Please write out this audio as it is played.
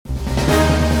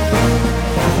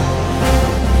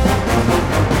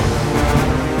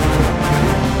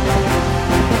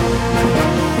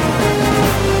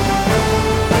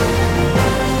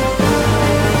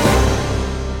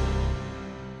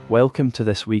Welcome to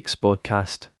this week's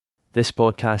podcast. This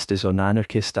podcast is on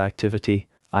anarchist activity,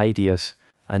 ideas,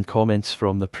 and comments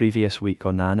from the previous week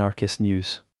on anarchist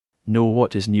news. Know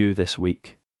what is new this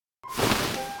week.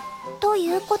 と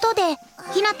いうことで、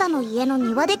ひなたの家の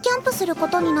庭でキャンプするこ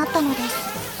とになったので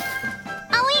す。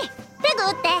葵、ペグ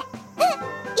って。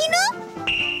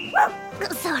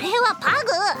犬？それはパグ。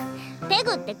ペ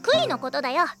グってクイのことだ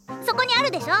よ。そこにあ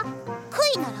るでしょ。ク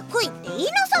イならクイって言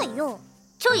いなさいよ。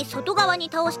ちょい外側に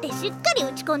倒してしっかり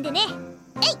打ち込んでね。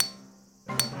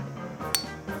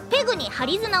ペグに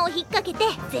針綱を引っ掛けて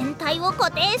全体を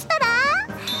固定したら完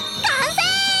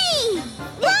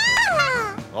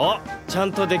成！わお、ちゃ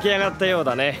んと出来上がったよう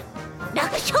だね。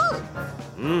楽勝！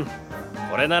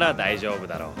これなら大丈夫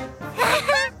だろう。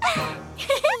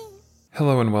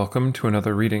Hello and welcome to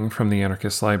another reading from the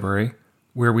Anarchist Library,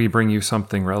 where we bring you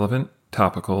something relevant,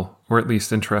 topical, or at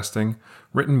least interesting,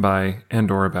 written by and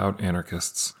or about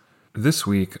anarchists. This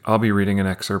week, I'll be reading an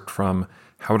excerpt from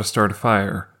How to Start a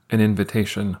Fire, an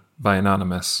Invitation by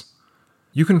Anonymous.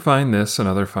 You can find this and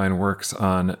other fine works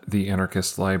on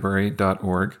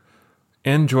theanarchistlibrary.org,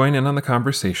 and join in on the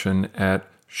conversation at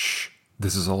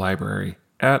this is a library,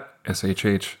 at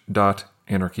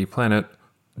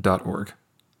shh.anarchyplanet.org.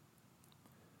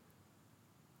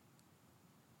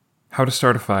 How to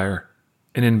Start a Fire,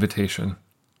 an Invitation.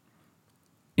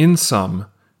 In sum,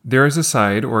 there is a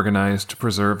side organized to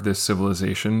preserve this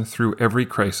civilization through every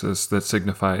crisis that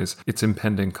signifies its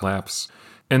impending collapse,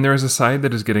 and there is a side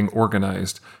that is getting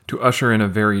organized to usher in a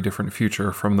very different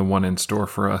future from the one in store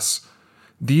for us.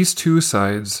 These two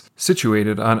sides,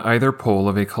 situated on either pole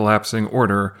of a collapsing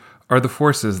order, are the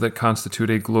forces that constitute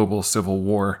a global civil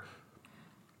war.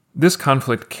 This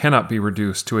conflict cannot be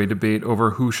reduced to a debate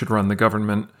over who should run the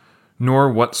government,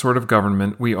 nor what sort of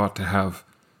government we ought to have.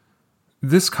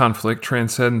 This conflict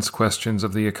transcends questions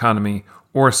of the economy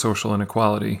or social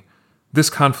inequality.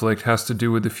 This conflict has to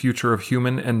do with the future of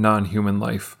human and non-human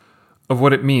life, of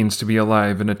what it means to be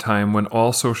alive in a time when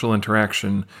all social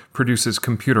interaction produces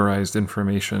computerized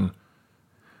information.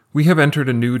 We have entered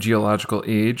a new geological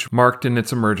age marked in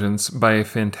its emergence by a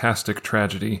fantastic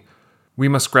tragedy. We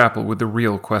must grapple with the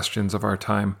real questions of our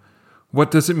time. What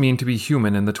does it mean to be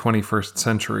human in the 21st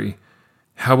century?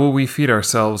 How will we feed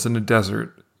ourselves in a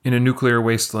desert, in a nuclear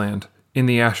wasteland, in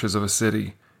the ashes of a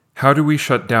city? How do we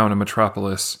shut down a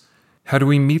metropolis? How do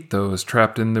we meet those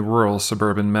trapped in the rural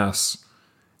suburban mess?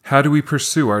 How do we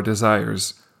pursue our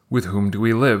desires? With whom do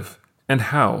we live? And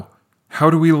how? How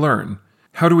do we learn?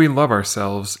 How do we love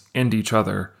ourselves and each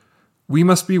other? We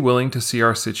must be willing to see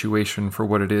our situation for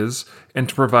what it is and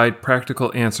to provide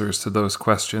practical answers to those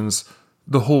questions.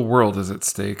 The whole world is at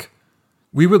stake.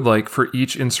 We would like for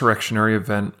each insurrectionary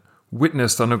event,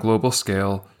 witnessed on a global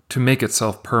scale, to make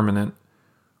itself permanent.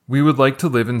 We would like to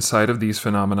live inside of these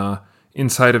phenomena,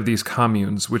 inside of these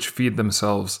communes which feed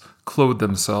themselves, clothe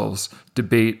themselves,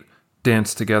 debate,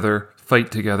 dance together,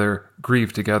 fight together,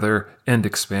 grieve together, and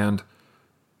expand.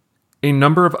 A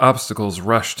number of obstacles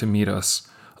rush to meet us,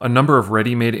 a number of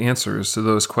ready-made answers to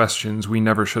those questions we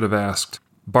never should have asked,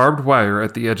 barbed wire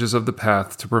at the edges of the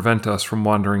path to prevent us from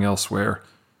wandering elsewhere.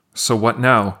 So what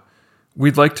now?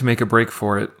 We'd like to make a break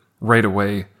for it, right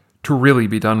away, to really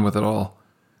be done with it all.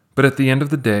 But at the end of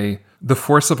the day, the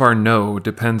force of our no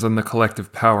depends on the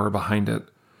collective power behind it.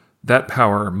 That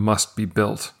power must be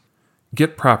built.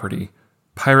 Get property,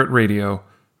 pirate radio,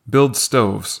 build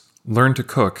stoves, learn to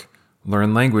cook,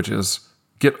 learn languages,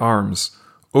 get arms,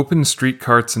 open street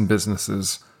carts and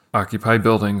businesses, occupy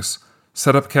buildings,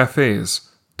 set up cafes,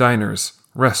 diners,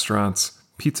 restaurants,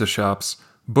 pizza shops,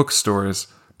 bookstores,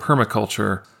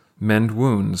 permaculture, mend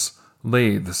wounds,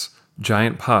 lathes,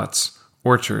 giant pots,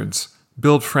 orchards,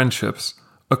 build friendships,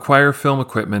 acquire film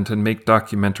equipment and make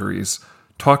documentaries,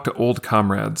 talk to old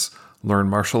comrades, learn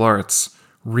martial arts,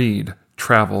 read,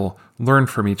 travel, learn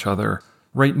from each other,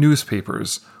 write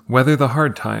newspapers, weather the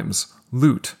hard times,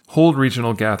 loot, hold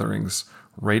regional gatherings,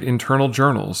 write internal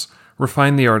journals,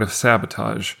 refine the art of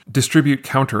sabotage, distribute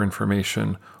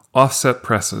counter-information, offset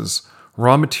presses,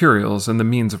 raw materials and the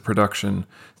means of production,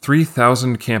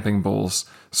 3,000 camping bowls,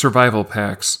 survival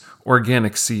packs,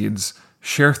 organic seeds,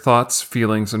 share thoughts,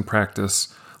 feelings, and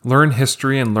practice, learn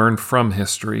history and learn from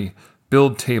history,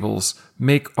 build tables,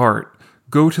 make art,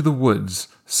 go to the woods,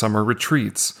 summer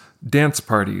retreats, dance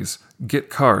parties, get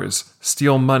cars,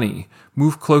 steal money,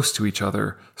 move close to each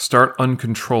other, start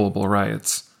uncontrollable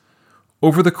riots.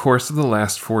 Over the course of the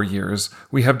last 4 years,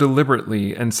 we have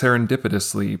deliberately and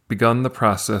serendipitously begun the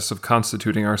process of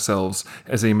constituting ourselves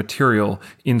as a material,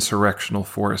 insurrectional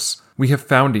force. We have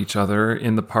found each other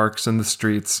in the parks and the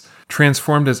streets,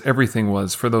 transformed as everything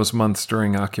was for those months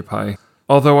during Occupy.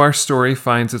 Although our story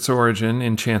finds its origin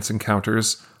in chance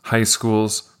encounters, high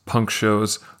schools, punk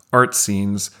shows, art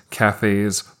scenes,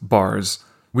 cafes, bars,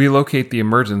 we locate the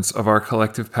emergence of our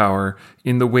collective power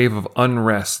in the wave of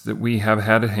unrest that we have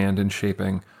had a hand in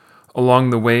shaping. Along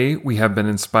the way, we have been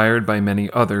inspired by many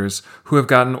others who have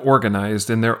gotten organized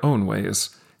in their own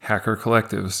ways: hacker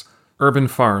collectives, urban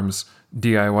farms,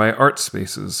 DIY art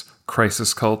spaces,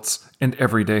 crisis cults, and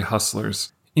everyday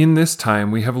hustlers. In this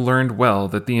time, we have learned well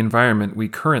that the environment we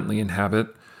currently inhabit,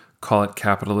 call it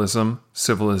capitalism,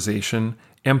 civilization,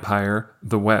 empire,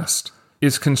 the West,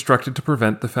 is constructed to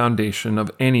prevent the foundation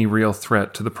of any real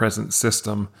threat to the present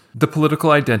system. The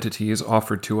political identities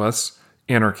offered to us,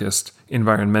 anarchist,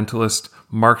 environmentalist,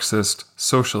 Marxist,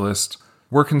 socialist,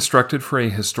 were constructed for a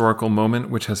historical moment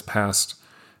which has passed.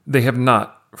 They have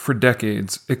not, for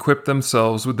decades, equipped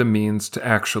themselves with the means to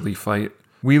actually fight.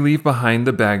 We leave behind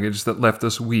the baggage that left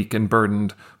us weak and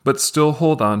burdened, but still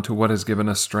hold on to what has given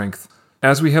us strength.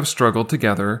 As we have struggled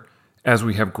together, as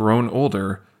we have grown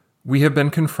older, we have been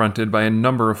confronted by a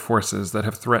number of forces that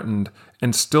have threatened,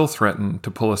 and still threaten,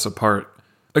 to pull us apart.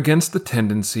 Against the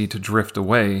tendency to drift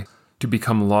away, to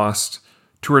become lost,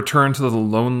 to return to the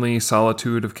lonely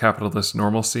solitude of capitalist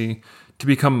normalcy, to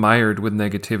become mired with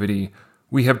negativity,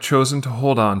 we have chosen to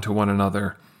hold on to one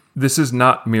another. This is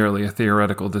not merely a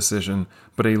theoretical decision,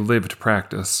 but a lived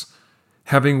practice.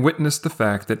 Having witnessed the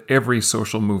fact that every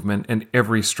social movement and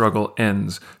every struggle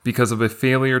ends because of a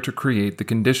failure to create the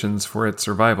conditions for its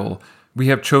survival, we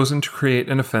have chosen to create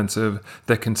an offensive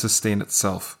that can sustain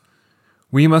itself.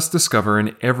 We must discover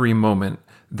in every moment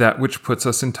that which puts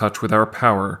us in touch with our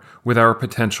power, with our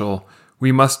potential.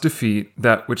 We must defeat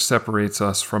that which separates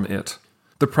us from it.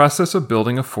 The process of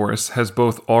building a force has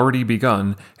both already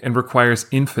begun and requires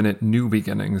infinite new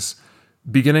beginnings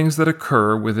that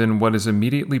occur within what is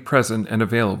immediately present and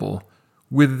available.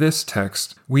 With this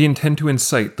text, we intend to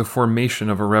incite the formation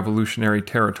of a revolutionary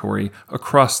territory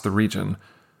across the region.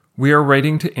 We are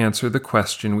writing to answer the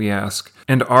question we ask,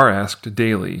 and are asked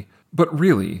daily. But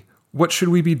really, what should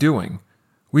we be doing?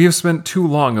 We have spent too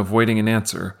long avoiding an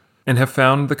answer, and have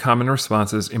found the common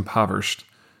responses impoverished.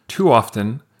 Too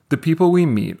often, the people we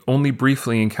meet only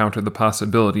briefly encounter the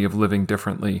possibility of living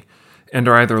differently, and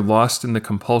are either lost in the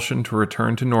compulsion to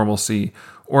return to normalcy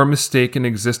or mistake an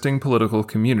existing political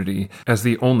community as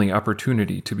the only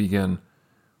opportunity to begin.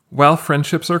 While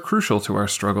friendships are crucial to our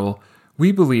struggle,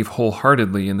 we believe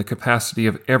wholeheartedly in the capacity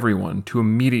of everyone to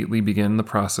immediately begin the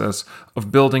process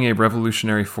of building a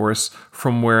revolutionary force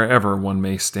from wherever one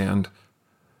may stand.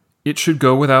 It should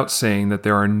go without saying that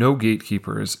there are no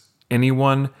gatekeepers.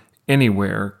 Anyone,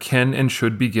 anywhere, can and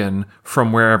should begin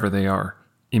from wherever they are,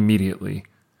 immediately.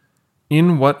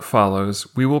 In what follows,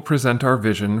 we will present our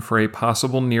vision for a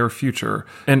possible near future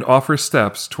and offer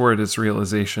steps toward its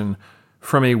realization,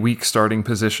 from a weak starting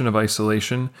position of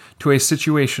isolation to a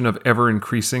situation of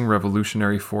ever-increasing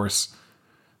revolutionary force.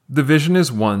 The vision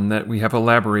is one that we have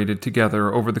elaborated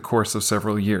together over the course of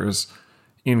several years,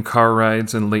 in car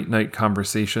rides and late-night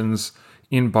conversations,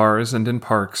 in bars and in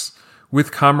parks,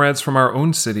 with comrades from our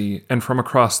own city and from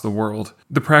across the world.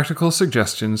 The practical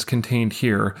suggestions contained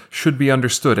here should be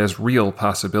understood as real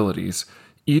possibilities,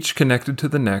 each connected to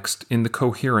the next in the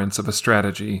coherence of a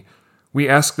strategy. We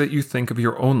ask that you think of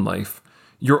your own life,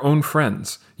 your own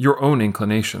friends, your own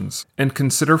inclinations, and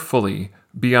consider fully,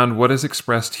 beyond what is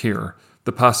expressed here,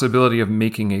 the possibility of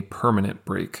making a permanent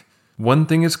break. One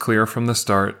thing is clear from the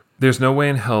start: there's no way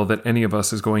in hell that any of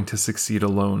us is going to succeed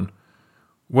alone.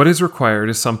 What is required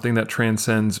is something that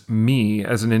transcends me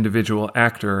as an individual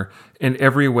actor in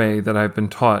every way that I've been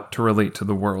taught to relate to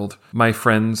the world, my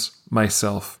friends,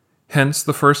 myself. Hence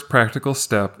the first practical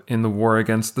step in the war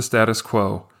against the status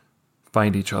quo: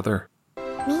 find each other.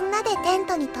 みんなでテン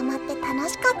トに泊まって楽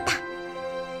しかった。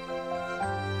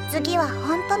次は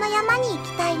本当の山に行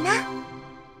きたいな。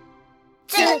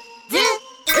つづく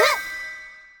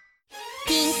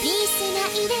ピンピースが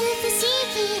いる不思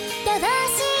議どう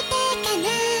してかな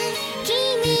君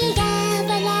が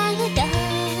笑うと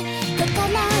心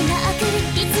の奥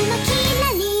いつもきら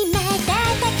り瞬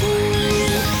く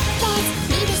Let's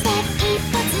be the step 一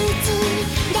歩ずつ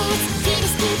Let's be the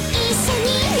step 一緒に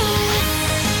ね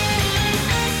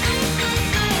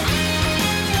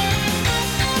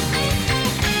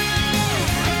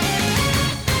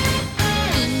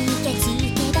気がつ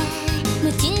けば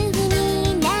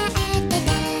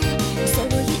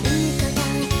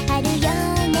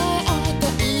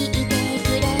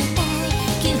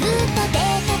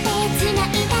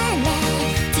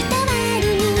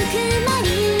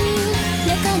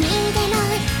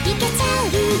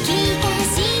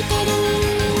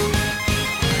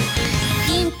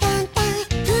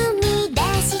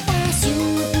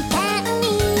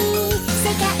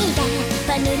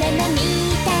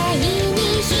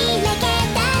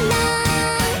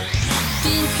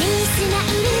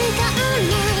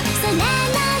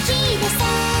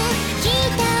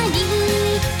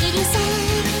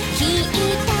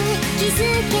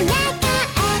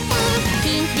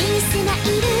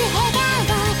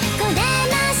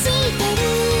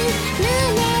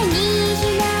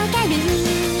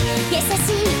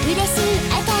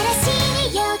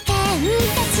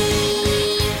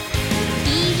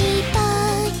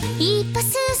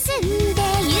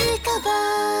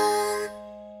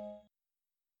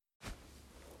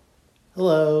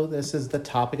Hello, this is the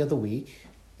topic of the week,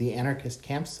 the anarchist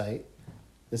campsite.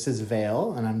 This is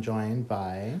Vale, and I'm joined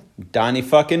by... Donnie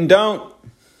fucking don't.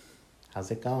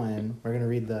 How's it going? We're going to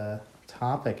read the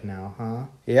topic now, huh?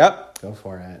 Yep. Go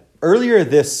for it. Earlier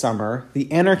this summer,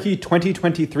 the Anarchy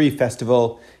 2023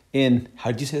 festival in, how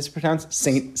did you say it's pronounced?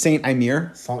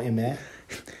 Saint-Imier? Saint-Imier.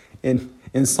 In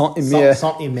Saint-Imier.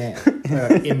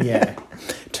 Saint-Imier.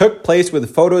 Took place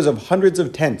with photos of hundreds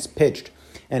of tents pitched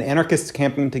and anarchists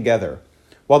camping together.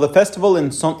 While the festival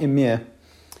in Saint-Imier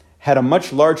had a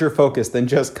much larger focus than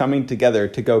just coming together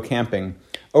to go camping,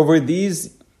 over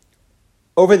the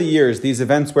years, these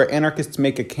events where anarchists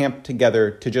make a camp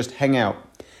together to just hang out,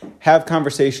 have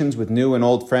conversations with new and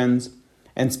old friends,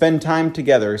 and spend time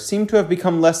together seem to have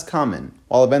become less common,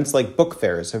 while events like book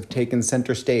fairs have taken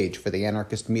center stage for the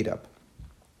anarchist meetup.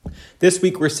 This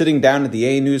week, we're sitting down at the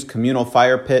ANews communal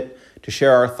fire pit to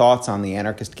share our thoughts on the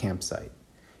anarchist campsite.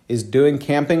 Is going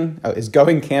camping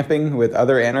with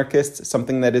other anarchists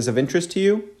something that is of interest to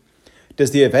you?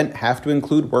 Does the event have to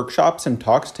include workshops and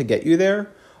talks to get you there?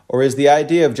 Or is the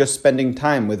idea of just spending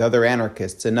time with other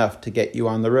anarchists enough to get you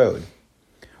on the road?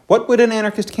 What would an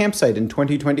anarchist campsite in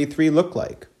 2023 look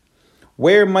like?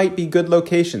 Where might be good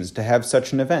locations to have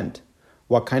such an event?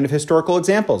 What kind of historical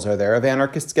examples are there of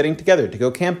anarchists getting together to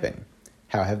go camping?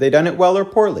 How have they done it well or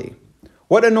poorly?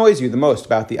 What annoys you the most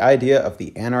about the idea of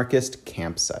the anarchist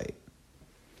campsite?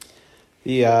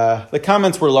 The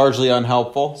comments were largely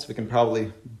unhelpful, so we can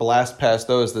probably blast past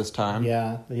those this time.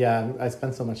 Yeah, I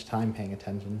spent so much time paying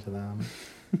attention to them.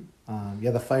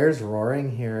 The fire's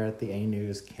roaring here at the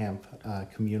ANews camp,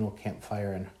 communal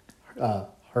campfire in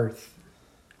Hearth.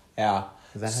 Yeah.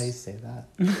 Is that how you say that?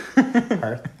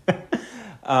 Hearth?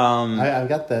 I've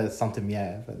got the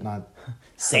Saint-Imier, but not...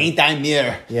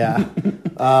 Saint-Imier. Yeah.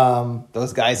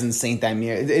 Those guys in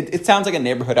Saint-Imier. It sounds like a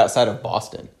neighborhood outside of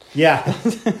Boston. Yeah.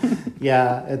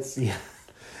 It's a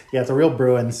real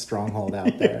Bruins stronghold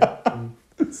out there.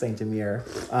 Saint-Imier.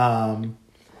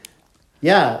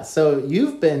 So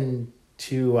you've been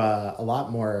to a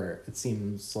lot more, it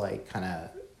seems like, kind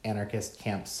of anarchist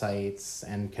campsites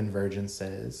and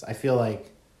convergences. I feel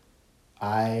like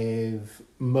I've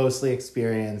mostly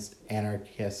experienced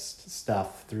anarchist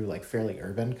stuff through like fairly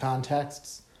urban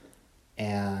contexts,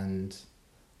 and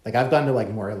like I've gone to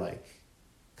like more like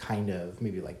kind of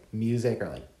maybe like music or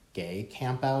like gay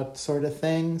camp out sort of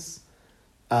things,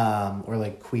 or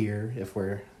like queer if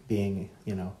we're being,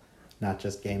 not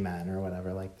just gay men or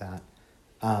whatever like that.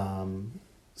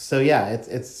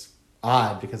 It's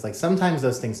odd because like sometimes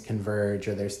those things converge,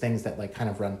 or there's things that like kind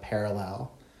of run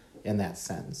parallel in that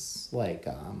sense, like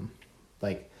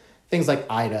things like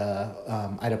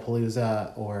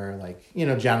Ida-Palooza, or like,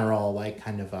 general, like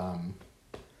kind of, I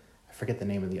forget the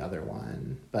name of the other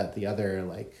one, but the other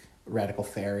like Radical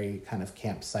Ferry kind of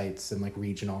campsites and like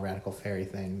regional Radical Ferry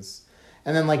things.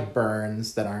 And then like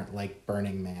burns that aren't like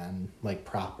Burning Man, like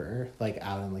proper, like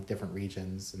out in like different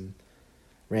regions, and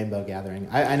Rainbow Gathering.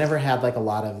 I never had like a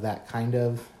lot of that kind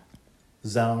of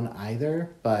zone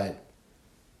either, but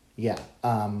yeah.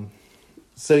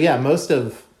 Most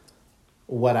of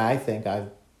what I think I've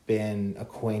been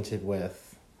acquainted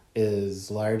with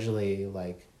is largely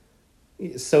like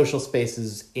social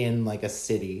spaces in like a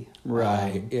city.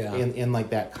 Right, yeah. In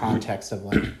like that context of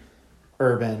like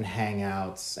urban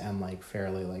hangouts and like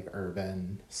fairly like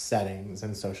urban settings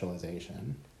and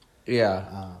socialization.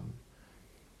 Yeah.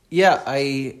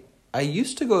 I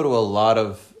used to go to a lot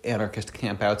of anarchist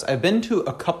campouts. I've been to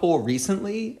a couple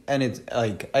recently, and it's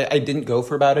like I didn't go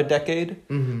for about a decade.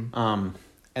 Mm-hmm.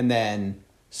 And then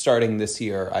starting this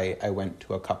year, I went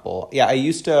to a couple. Yeah, I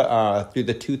used to through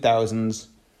the 2000s.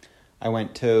 I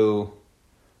went to,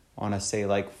 I want to say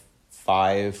like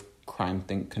 5 crime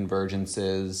think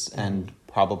convergences, mm-hmm. and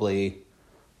probably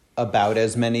about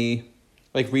as many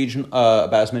like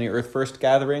about as many Earth First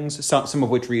gatherings, some of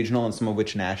which regional and some of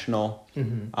which national.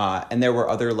 Mm-hmm. And there were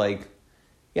other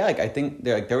I think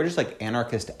there were just like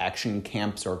anarchist action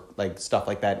camps or like stuff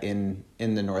like that in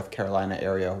the North Carolina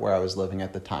area where I was living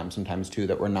at the time, sometimes too,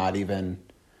 that were not even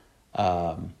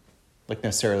like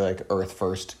necessarily like Earth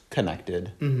First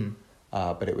connected. Mm-hmm.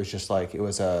 But it was just like, it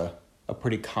was a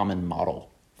pretty common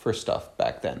model for stuff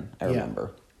back then, I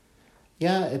remember.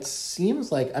 Yeah, it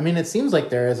seems like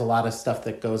there is a lot of stuff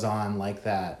that goes on like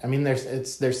that. I mean,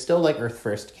 there's still like Earth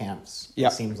First camps. Yeah.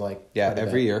 It seems like. Yeah,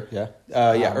 every year. Yeah.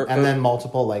 And then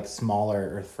multiple like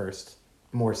smaller Earth First,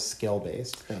 more skill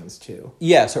based things too.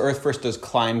 Yeah. So Earth First does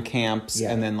climb camps,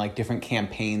 yeah. and then like different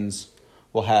campaigns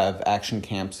will have action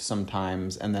camps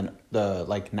sometimes, and then the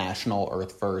like National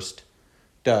Earth First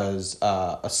does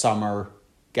a summer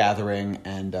gathering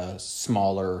and a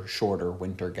smaller, shorter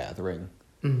winter gathering.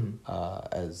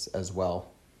 as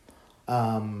well.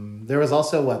 There was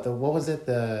also what was it,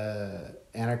 the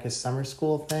anarchist summer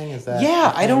school thing? Is that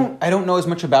Yeah, I don't know as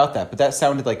much about that, but that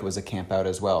sounded like it was a camp out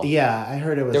as well. Yeah, I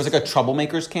heard it was. There was like a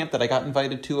troublemakers camp that I got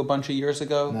invited to a bunch of years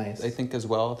ago. Nice. I think as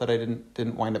well, that I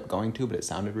didn't wind up going to, but it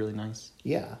sounded really nice.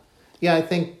 Yeah. I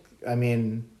think a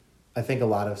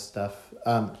lot of stuff.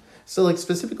 So like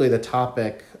specifically the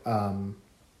topic.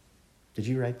 Did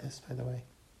you write this, by the way?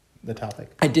 The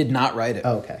topic. I did not write it.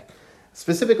 Oh, okay.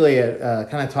 Specifically, it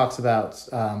kind of talks about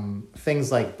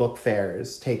things like book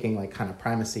fairs taking like kind of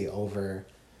primacy over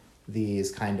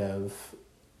these kind of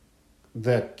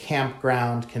the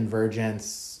campground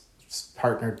convergence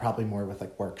partnered probably more with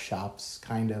like workshops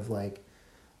kind of like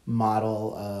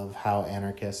model of how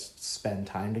anarchists spend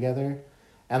time together.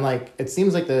 And like it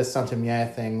seems like the Santa Mia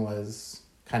thing was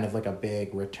kind of like a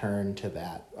big return to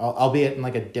that, albeit in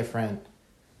like a different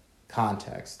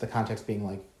context. The context being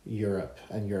like Europe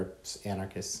and Europe's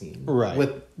anarchist scene, right?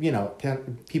 With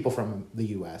people from the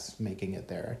U.S. making it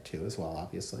there too as well,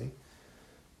 obviously.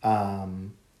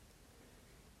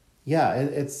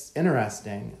 It's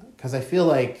interesting because I feel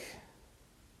like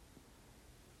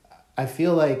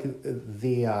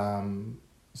the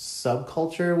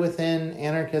subculture within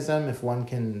anarchism, if one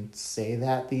can say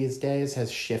that these days,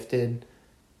 has shifted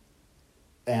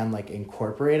and like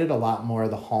incorporated a lot more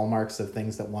of the hallmarks of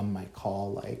things that one might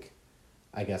call like,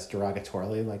 I guess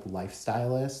derogatorily, like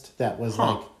lifestylist, that was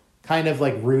like kind of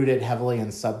like rooted heavily in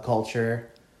subculture.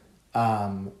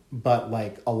 But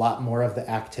like a lot more of the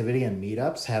activity and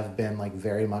meetups have been like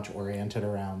very much oriented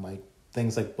around like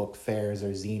things like book fairs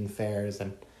or zine fairs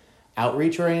and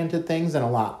outreach oriented things, and a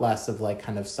lot less of like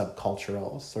kind of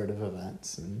subcultural sort of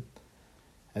events. And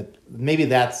maybe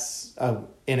that's an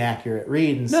inaccurate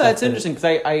read. And no, that's interesting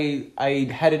because I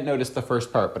hadn't noticed the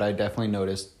first part, but I definitely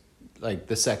noticed like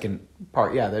the second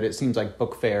part. Yeah, that it seems like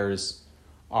book fairs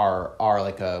are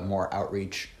like a more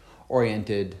outreach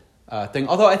oriented thing.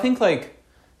 Although I think like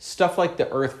stuff like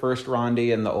the Earth First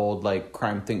Rondi and the old like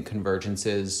Crime Think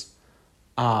convergences,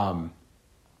 I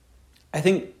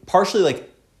think partially like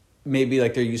maybe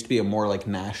like there used to be a more like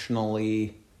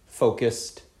nationally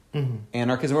focused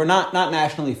anarchism, or not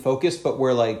nationally focused, but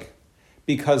we're like,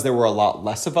 because there were a lot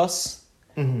less of us,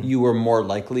 you were more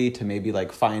likely to maybe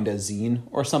like find a zine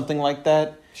or something like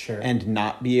that. Sure. And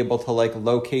not be able to like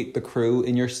locate the crew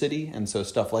in your city. And so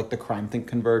stuff like the Crime Think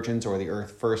Convergence or the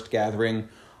Earth First Gathering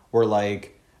were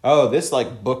like, oh, this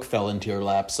like book fell into your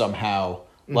lap somehow.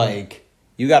 Like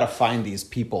you got to find these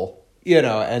people,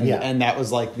 and that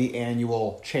was like the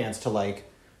annual chance to like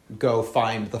go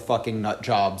find the fucking nut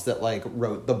jobs that like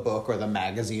wrote the book or the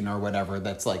magazine or whatever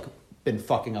that's like been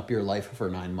fucking up your life for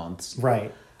 9 months.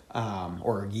 Right.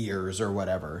 Or years or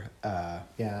whatever.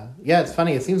 Yeah, it's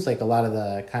funny. It seems like a lot of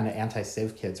the kind of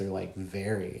anti-civ kids are like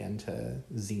very into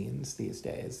zines these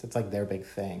days. It's like their big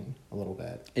thing a little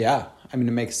bit. Yeah, I mean,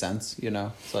 it makes sense,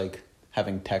 It's like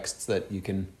having texts that you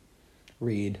can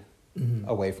read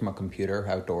away from a computer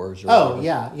outdoors. Or whatever.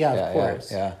 Yeah, of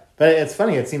course. Yeah. But it's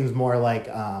funny. It seems more like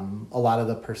a lot of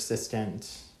the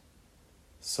persistent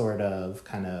sort of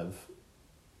kind of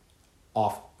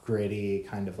off-gritty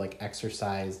kind of like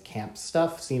exercise camp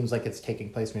stuff seems like it's taking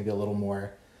place maybe a little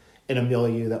more in a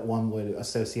milieu that one would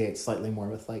associate slightly more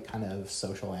with like kind of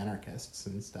social anarchists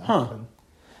and stuff. And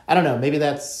I don't know, maybe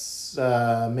that's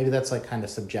like kind of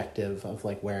subjective of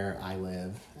like where I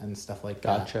live and stuff like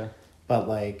that. Gotcha. But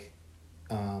like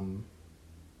I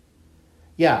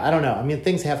don't know. I mean,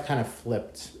 things have kind of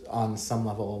flipped on some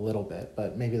level a little bit,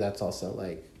 but maybe that's also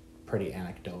like pretty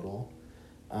anecdotal.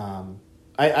 I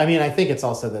mean, I think it's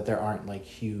also that there aren't like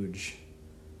huge,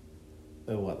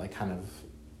 kind of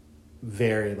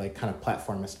very like kind of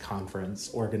platformist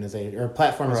conference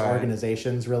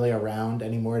organizations really around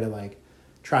anymore to like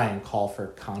try and call for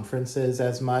conferences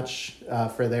as much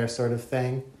for their sort of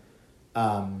thing.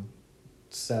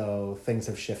 So things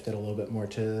have shifted a little bit more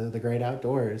to the great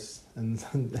outdoors and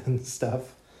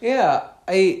stuff. Yeah,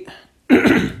 I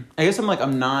guess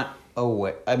I'm not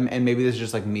aware, and maybe this is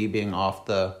just like me being off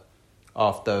the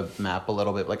map a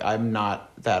little bit. Like I'm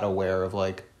not that aware of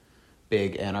like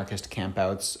big anarchist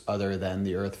campouts other than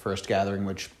the Earth First Gathering,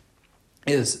 which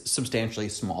is substantially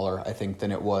smaller, I think,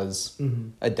 than it was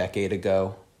a decade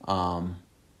ago. And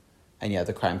yeah,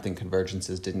 the Crime Think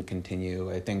convergences didn't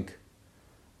continue. I think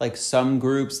like some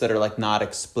groups that are like not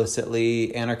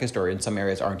explicitly anarchist or in some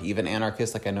areas aren't even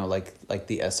anarchist. Like I know like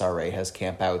the SRA has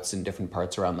campouts in different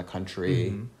parts around the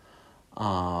country.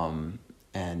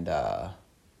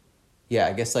 Yeah,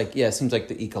 I guess it seems like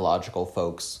the ecological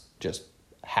folks just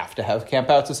have to have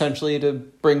campouts essentially to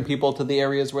bring people to the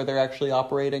areas where they're actually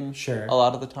operating. Sure. A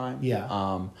lot of the time. Yeah.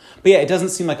 But yeah, it doesn't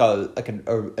seem like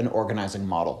an organizing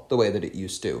model the way that it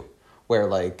used to, where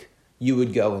like you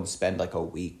would go and spend like a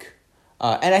week.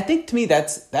 And I think to me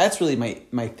that's really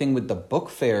my thing with the book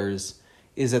fairs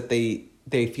is that they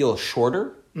feel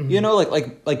shorter. Mm-hmm. You know,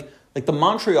 like the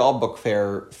Montreal Book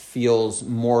Fair feels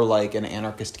more like an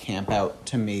anarchist campout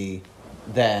to me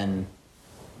than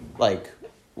like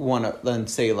than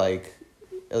say like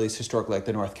at least historically like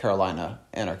the North Carolina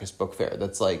Anarchist Book Fair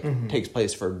that's like takes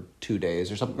place for 2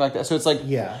 days or something like that. So it's like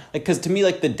because to me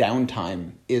like the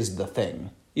downtime is the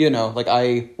thing. You know, like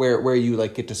where you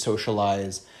like get to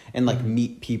socialize and like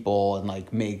meet people and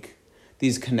like make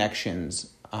these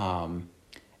connections.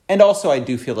 And also I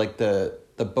do feel like the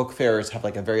book fairs have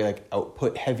like a very like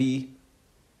output heavy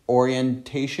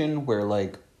orientation where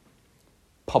like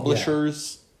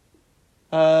publishers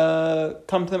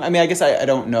come to them. I mean, I guess I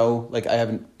don't know, like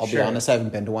I'll be honest, I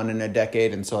haven't been to one in a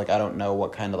decade, and so like I don't know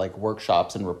what kind of like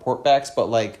workshops and report backs, but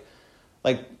like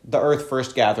the Earth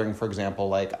First Gathering, for example,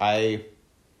 like I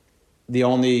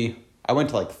went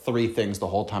to like 3 things the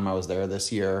whole time I was there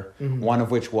this year, one of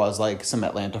which was like some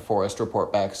Atlanta Forest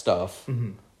report back stuff.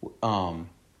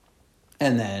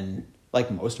 And then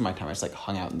like most of my time I just like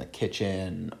hung out in the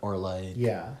kitchen or like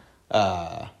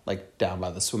like down by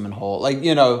the swimming hole, like,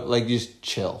 you know, like just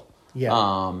chill.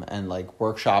 And like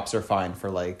workshops are fine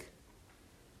for like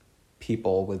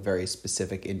people with very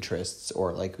specific interests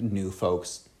or like new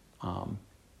folks.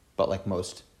 But like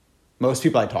most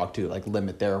people I talk to like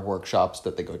limit their workshops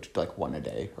that they go to like one a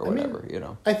day or whatever, you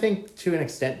know. I think to an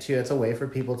extent too, it's a way for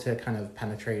people to kind of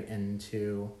penetrate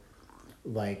into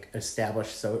like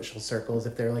established social circles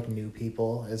if they're like new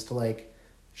people, is to like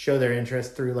show their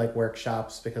interest through like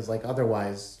workshops, because like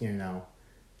otherwise, you know,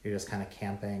 you're just kind of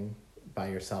camping by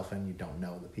yourself and you don't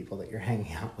know the people that you're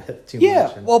hanging out with too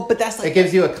much. And well, but that's like... It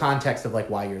gives you a context of like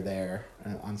why you're there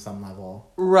on some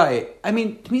level. Right. I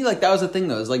mean, to me, like that was the thing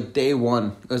though. It was like day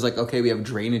one. It was like, okay, we have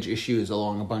drainage issues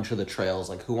along a bunch of the trails.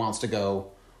 Like who wants to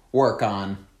go work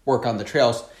on the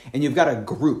trails? And you've got a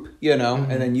group, you know,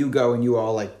 and then you go and you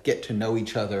all like get to know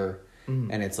each other,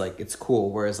 and it's like, it's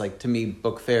cool. Whereas like to me,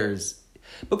 book fairs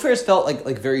felt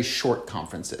like very short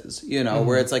conferences, you know,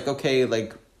 where it's like, okay,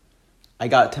 like I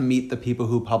got to meet the people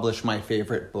who publish my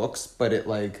favorite books, but it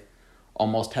like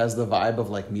almost has the vibe of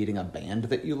like meeting a band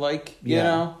that you like, you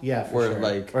know? Yeah, for sure.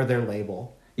 Like, or their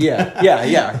label. Yeah.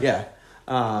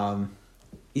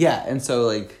 And so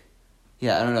like,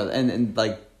 yeah, I don't know. And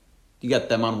like you got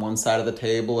them on one side of the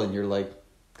table and you're like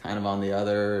kind of on the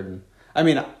other. And I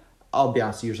mean, I'll be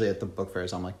honest, usually at the book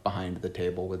fairs, I'm like behind the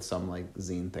table with some like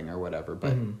zine thing or whatever,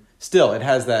 but still it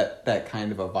has that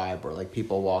kind of a vibe where like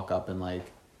people walk up and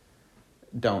like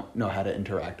don't know how to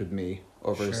interact with me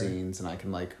over zines, and I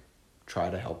can like try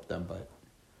to help them. But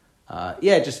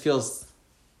it just feels,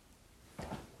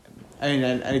 I mean,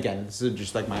 and again, this is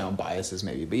just like my own biases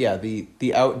maybe, but yeah,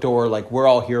 the outdoor, like we're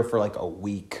all here for like a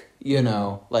week, you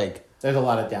know, like there's a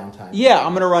lot of downtime. Yeah,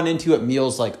 I'm gonna run into it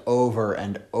meals like over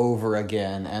and over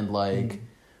again, and like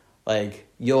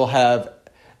you'll have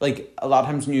like a lot of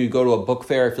times when you go to a book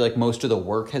fair, I feel like most of the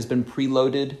work has been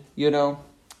preloaded, you know,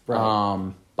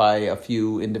 by a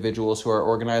few individuals who are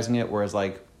organizing it. Whereas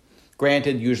like,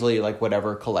 granted, usually like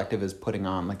whatever collective is putting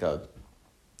on like a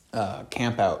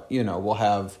camp out, you know, we'll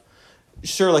have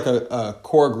like a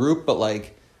core group, but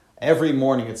like every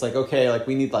morning it's like, okay, like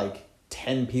we need like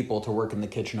 10 people to work in the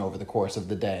kitchen over the course of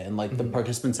the day, and like the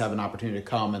participants have an opportunity to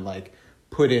come and like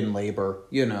put in labor,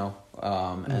 you know,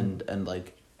 and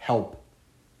like help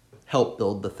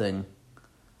build the thing.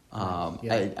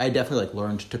 I definitely like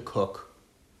learned to cook,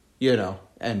 you know,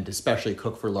 and especially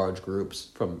cook for large groups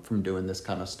from doing this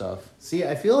kind of stuff. See,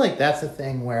 I feel like that's a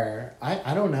thing where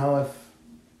I don't know.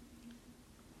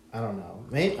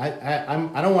 Maybe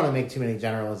I don't want to make too many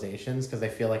generalizations, because I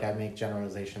feel like I make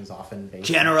generalizations often based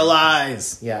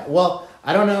Generalize! Yeah, well,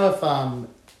 I don't know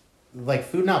if like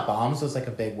Food Not Bombs was like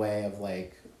a big way of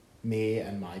like me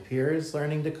and my peers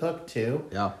learning to cook too.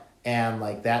 Yeah. And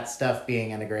like that stuff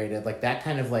being integrated, like that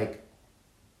kind of like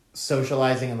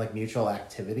socializing and like mutual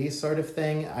activity sort of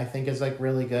thing, I think is like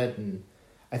really good. And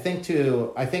I think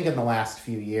in the last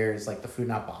few years, like the Food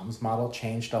Not Bombs model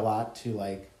changed a lot to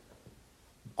like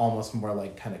almost more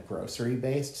like kind of grocery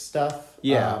based stuff.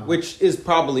 Yeah, which is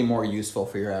probably more useful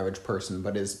for your average person,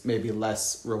 but is maybe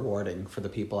less rewarding for the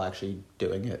people actually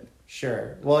doing it.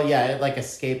 Sure. Well, yeah, it like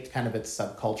escaped kind of its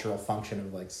subcultural function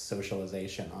of like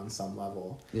socialization on some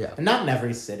level. Yeah. And not in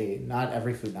every city, not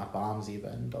every Food Not Bombs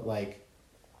even, but like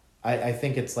I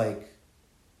think it's like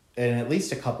in at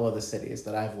least a couple of the cities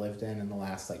that I've lived in the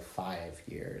last like 5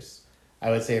 years, I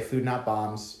would say Food Not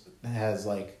Bombs has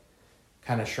like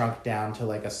kind of shrunk down to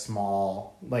like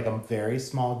a very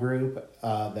small group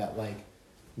that like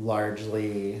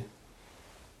largely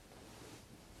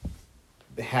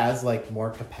has like more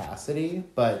capacity,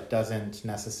 but doesn't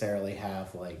necessarily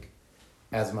have like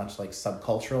as much like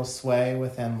subcultural sway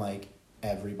within like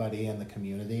everybody in the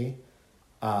community,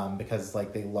 because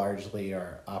like they largely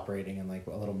are operating in like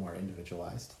a little more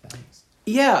individualized things.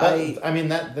 Yeah, But, I mean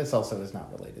that this also is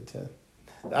not related to.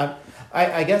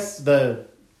 I guess the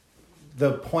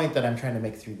point that I'm trying to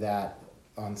make through that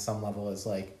on some level is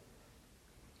like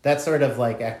that sort of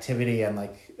like activity and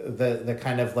like the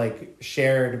kind of like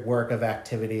shared work of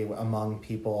activity among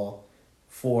people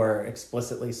for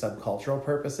explicitly subcultural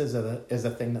purposes is a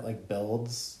thing that like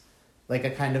builds like a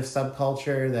kind of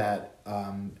subculture that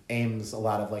aims a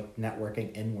lot of like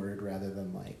networking inward rather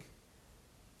than like,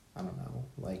 I don't know,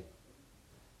 like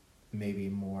maybe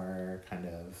more kind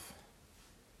of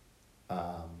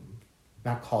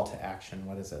not call to action,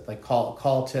 what is it, like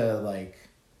call to like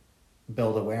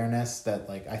build awareness that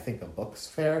like I think a books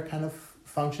fair kind of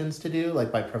functions to do,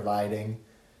 like by providing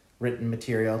written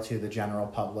material to the general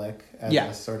public as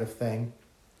this sort of thing.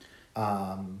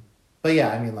 But yeah,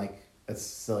 I mean like it's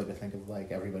silly to think of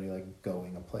like everybody like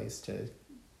going a place to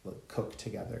like, cook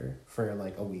together for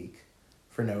like a week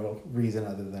for no reason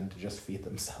other than to just feed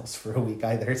themselves for a week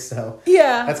either. So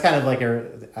yeah, that's kind of like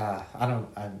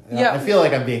I feel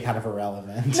like I'm being kind of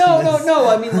irrelevant. No.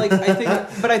 I mean, like,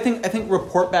 I think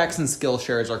report backs and skill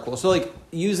shares are cool. So, like,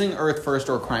 using Earth First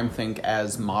or Crime Think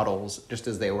as models, just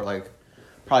as they were, like,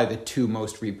 probably the two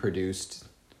most reproduced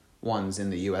ones in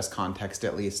the U.S. context,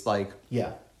 at least. Like,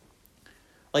 yeah.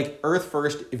 Like, Earth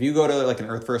First, if you go to, like, an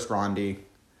Earth First Rondi,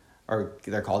 or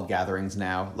they're called gatherings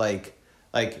now, like,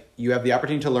 you have the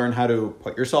opportunity to learn how to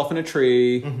put yourself in a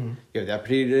tree. Mm-hmm. You have the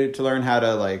opportunity to learn how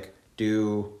to, like,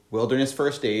 do wilderness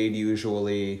first aid,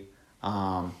 usually.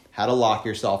 How to lock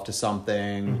yourself to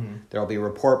something. Mm-hmm. There'll be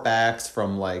report backs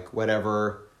from, like,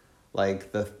 whatever,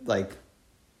 like,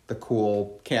 the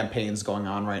cool campaigns going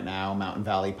on right now. Mountain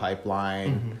Valley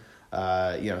Pipeline,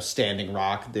 Standing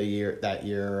Rock that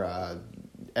year,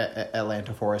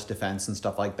 Atlanta Forest Defense and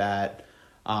stuff like that.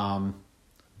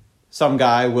 Some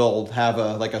guy will have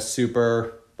a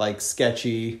super like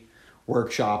sketchy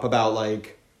workshop about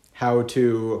like how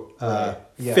to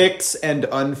fix and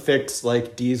unfix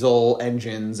like diesel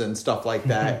engines and stuff like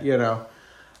that, you know.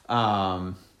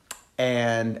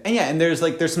 And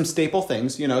there's some staple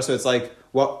things, you know, so it's like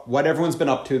what everyone's been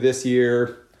up to this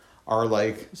year are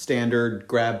like standard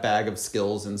grab bag of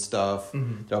skills and stuff.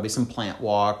 Mm-hmm. There'll be some plant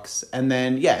walks and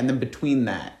then between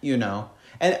that, you know.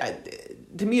 And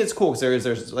to me, it's cool because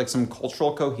there's like some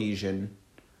cultural cohesion.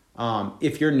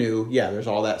 If you're new, there's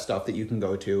all that stuff that you can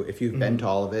go to. If you've been to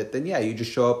all of it, then you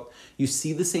just show up. You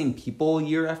see the same people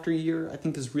year after year, I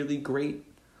think is really great.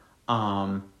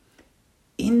 Internal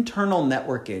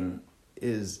networking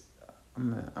is,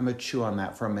 I'm gonna chew on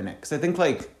that for a minute because I think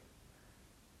like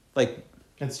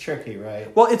it's tricky,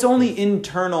 right? Well, it's only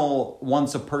internal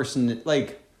once a person,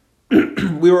 like,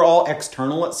 we were all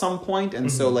external at some point,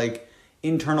 and so like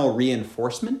internal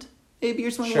reinforcement maybe or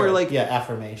something, where like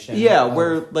affirmation,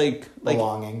 where like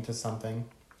belonging to something,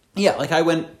 like I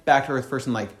went back to Earth First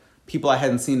and like people I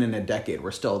hadn't seen in a decade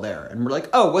were still there and we're like,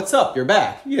 oh, what's up, you're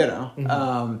back, you know.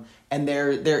 And there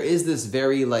is this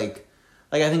very like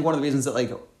I think one of the reasons that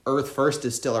like Earth First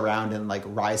is still around and like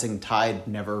Rising Tide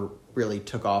never really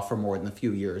took off for more than a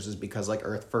few years is because like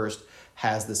Earth First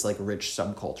has this like rich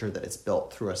subculture that it's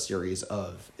built through a series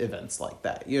of events like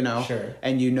that, you know? Sure.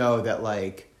 And you know that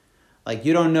like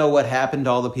you don't know what happened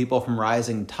to all the people from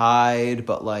Rising Tide,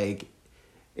 but like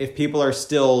if people are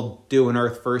still doing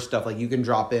Earth First stuff, like you can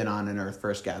drop in on an Earth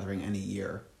First gathering any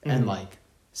year and like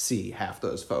see half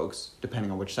those folks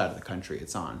depending on which side of the country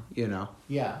it's on, you know?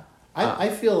 Yeah. I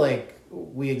feel like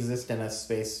we exist in a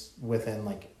space within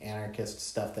like anarchist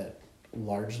stuff that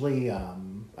largely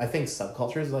I think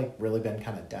subculture has like really been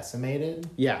kind of decimated.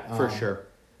 Yeah, for sure.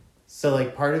 So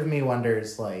like part of me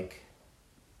wonders like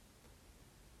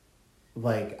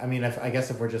I mean I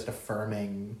guess if we're just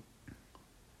affirming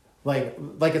like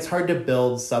it's hard to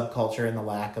build subculture in the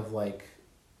lack of like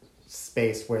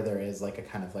space where there is like a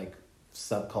kind of like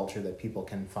subculture that people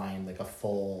can find like a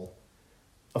full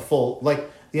like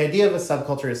the idea of a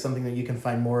subculture is something that you can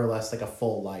find more or less like a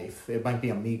full life. It might be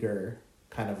a meager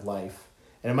kind of life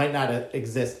and it might not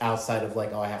exist outside of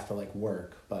like, oh, I have to like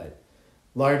work, but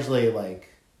largely like,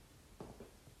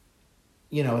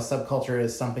 you know, a subculture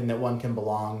is something that one can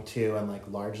belong to and like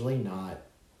largely not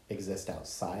exist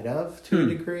outside of to a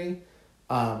degree.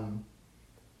 And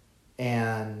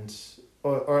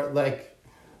or like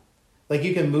like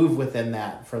you can move within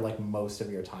that for like most of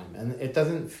your time, and it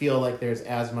doesn't feel like there's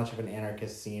as much of an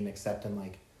anarchist scene except in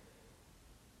like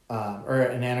or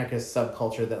an anarchist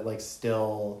subculture that like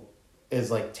still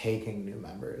is like taking new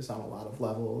members on a lot of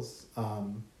levels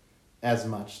as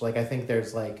much. Like I think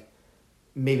there's like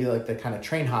maybe like the kind of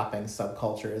train hopping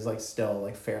subculture is like still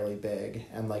like fairly big,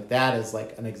 and like that is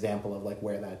like an example of like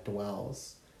where that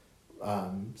dwells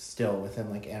still within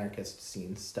like anarchist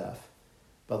scene stuff.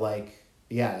 But like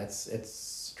yeah, it's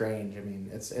strange. I mean,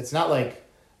 it's not like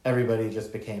everybody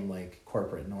just became like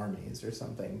corporate normies or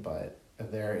something, but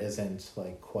there isn't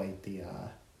like quite the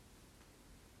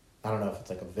I don't know if it's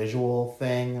like a visual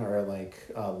thing or like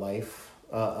a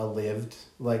lived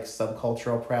like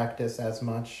subcultural practice as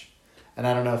much. And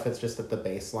I don't know if it's just that the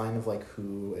baseline of like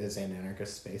who is in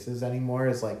anarchist spaces anymore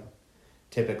is like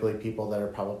typically people that are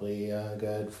probably a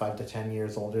good 5 to 10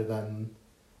 years older than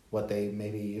what they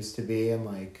maybe used to be, and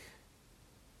like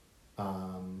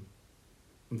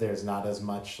there's not as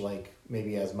much like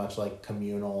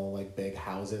communal like big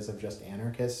houses of just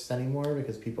anarchists anymore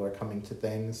because people are coming to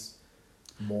things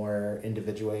more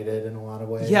individuated in a lot of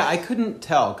ways. Yeah, I couldn't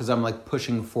tell because I'm like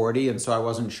pushing 40, and so I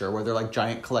wasn't sure whether like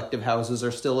giant collective houses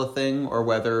are still a thing or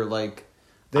whether like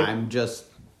I'm just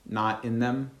not in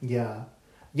them. Yeah.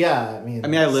 I mean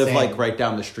I live like right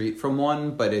down the street from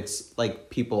one, but it's like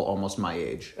people almost my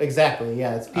age. Exactly.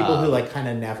 Yeah, it's people who like kind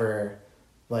of never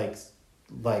like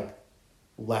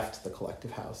left the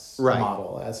collective house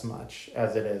model as much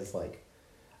as it is like.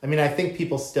 I mean, I think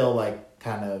people still like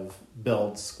kind of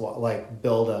build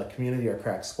a community or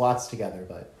crack squats together,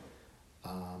 but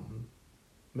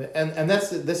and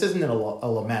this isn't a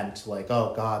lament like,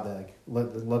 oh God, like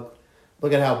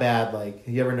look at how bad, like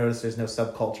you ever notice there's no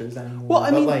subcultures anymore? Well,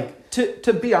 I mean, like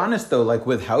to be honest though, like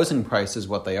with housing prices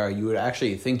what they are, you would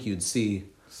actually think you'd see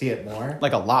it more,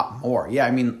 like a lot more. Yeah,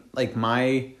 I mean, like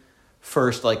my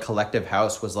first like collective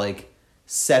house was like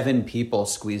 7 people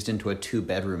squeezed into a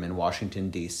 2-bedroom in Washington,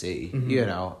 D.C. Mm-hmm. You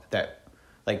know, that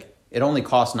like it only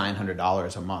cost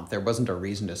 $900 a month. There wasn't a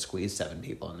reason to squeeze 7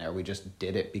 people in there. We just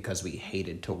did it because we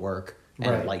hated to work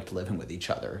and liked living with each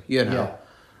other, you know?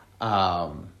 Yeah.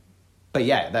 But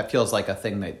yeah, that feels like a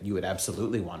thing that you would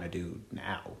absolutely want to do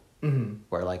now. Mm-hmm.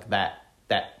 Where like that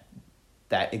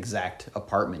exact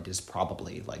apartment is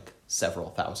probably like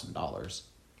several $1,000s.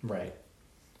 Right.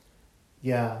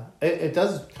 Yeah, it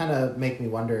does kind of make me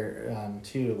wonder,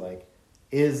 too, like,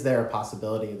 is there a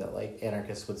possibility that, like,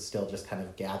 anarchists would still just kind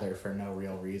of gather for no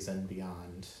real reason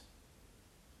beyond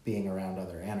being around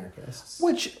other anarchists?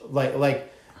 Which...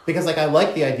 Like because, like, I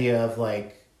like the idea of,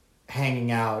 like, hanging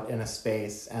out in a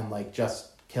space and, like,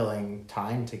 just killing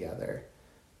time together.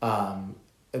 And,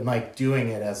 like, doing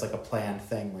it as, like, a planned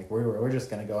thing. Like, we're just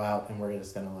going to go out and we're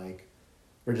just going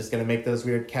to make those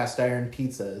weird cast iron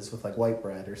pizzas with like white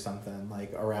bread or something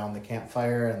like around the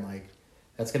campfire, and like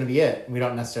that's going to be it. We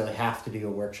don't necessarily have to do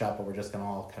a workshop, but we're just going to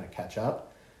all kind of catch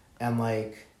up. And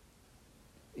like,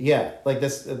 yeah, like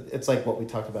this, it's like what we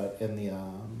talked about in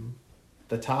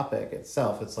the topic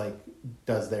itself. It's like,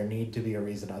 does there need to be a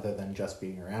reason other than just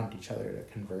being around each other to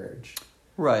converge?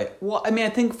 Right. Well, I mean, I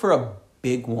think for a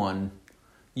big one,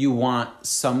 you want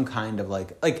some kind of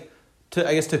like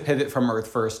to pivot from Earth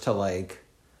First to like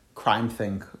Crime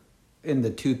Think in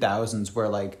the 2000s, where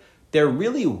like there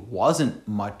really wasn't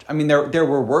much. I mean, there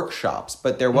were workshops,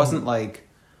 but there wasn't like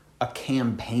a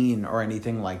campaign or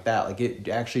anything like that. Like it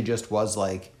actually just was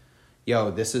like, yo,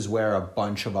 this is where a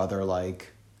bunch of other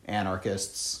like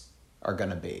anarchists are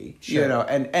gonna be. Sure. You know,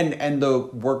 and the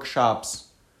workshops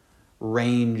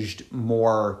ranged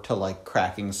more to like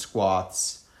cracking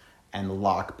squats and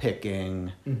lock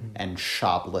picking and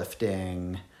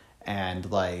shoplifting and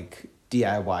like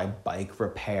DIY bike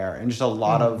repair and just a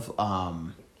lot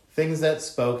of things that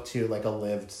spoke to like a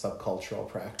lived subcultural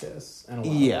practice in a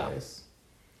lot of ways.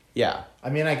 Yeah. I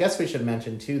mean, I guess we should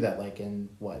mention too that like in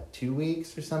 2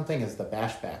 weeks or something is the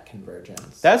Bashback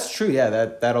Convergence. That's true. Yeah,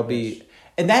 that'll be,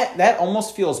 and that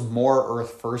almost feels more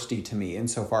Earth Firsty to me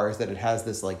insofar as that it has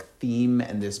this like theme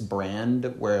and this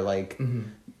brand where like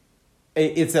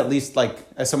it's at least like,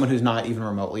 as someone who's not even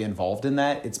remotely involved in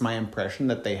that, it's my impression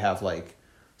that they have like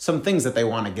some things that they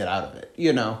want to get out of it,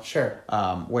 you know? Sure.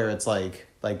 Where it's like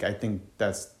I think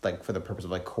that's like for the purpose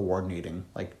of like coordinating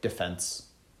like defense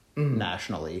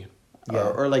nationally,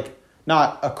 or like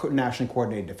not a nationally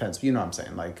coordinated defense, but you know what I'm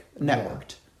saying? Like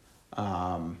networked.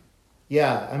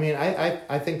 Yeah. I mean,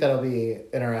 I think that'll be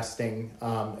interesting.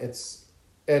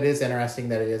 It is interesting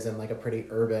that it is in like a pretty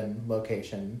urban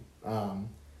location.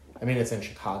 I mean, it's in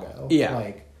Chicago. Yeah.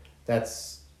 Like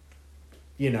that's,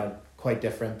 you know, quite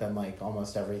different than like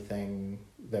almost everything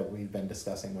that we've been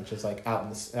discussing, which is like out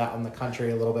in the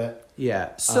country a little bit.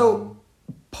 Yeah. So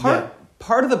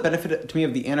part of the benefit to me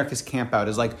of the anarchist campout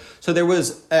is like, so there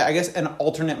was, I guess, an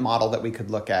alternate model that we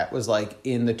could look at was like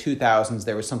in the 2000s,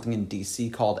 there was something in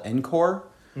DC called NCORE,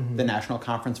 the National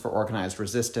Conference for Organized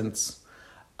Resistance.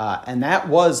 And that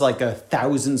was like a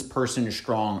thousands person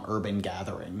strong urban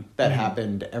gathering that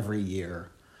happened every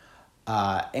year.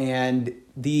 And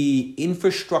the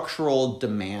infrastructural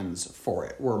demands for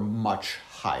it were much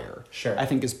higher. Sure. I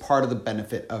think is part of the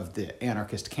benefit of the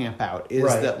anarchist campout is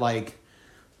Right. that like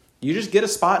you just get a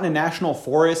spot in a national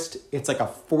forest. It's like a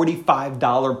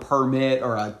 $45 permit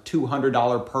or a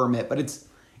 $200 permit, but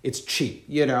it's cheap,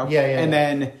 you know? And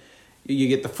then you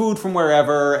get the food from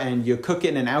wherever and you cook it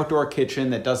in an outdoor kitchen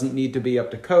that doesn't need to be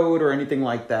up to code or anything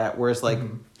like that. Whereas like,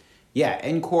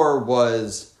 NCORE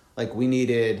was like we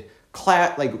needed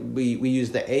we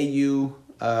used the AU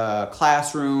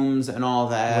classrooms and all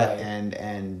that, Right.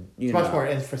 and It's much more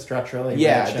infrastructurally rich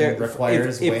Yeah, and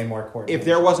requires way more coordination. if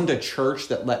there wasn't a church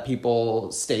that let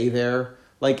people stay there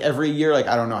like every year, like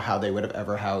I don't know how they would have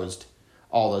ever housed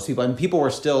all those people. And people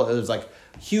were still, it was like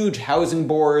huge housing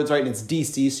boards, right? And it's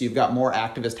DC, so you've got more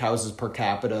activist houses per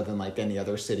capita than like any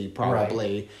other city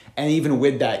probably. Right. And even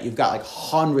with that, you've got like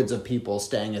hundreds of people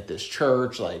staying at this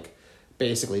church, like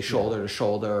basically shoulder to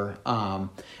shoulder.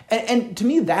 And to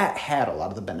me, that had a lot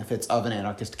of the benefits of an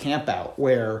anarchist campout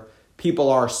where people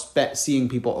are seeing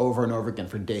people over and over again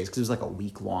for days because it was like a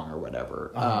week long or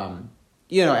whatever.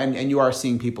 You know, and you are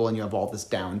seeing people and you have all this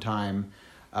downtime.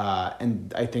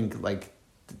 And I think like,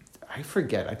 I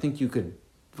think you could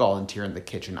volunteer in the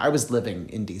kitchen. I was living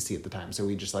in DC at the time, so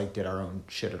we just like did our own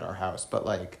shit at our house. But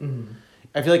like,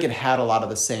 I feel like it had a lot of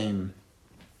the same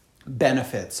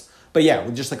benefits. But yeah,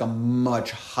 with just like a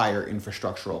much higher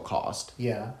infrastructural cost.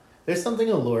 Yeah. There's something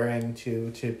alluring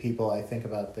to people, I think,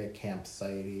 about the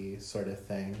campsite-y sort of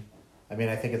thing. I mean,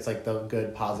 I think it's like the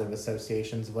good positive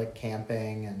associations of like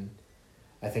camping, and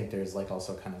I think there's like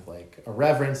also kind of like a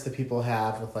reverence that people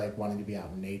have with like wanting to be out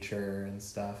in nature and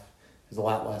stuff. There's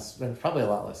probably a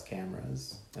lot less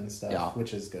cameras and stuff,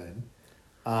 which is good.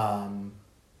 I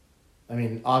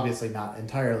mean, obviously not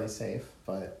entirely safe,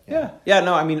 but no,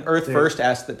 I mean, Earth First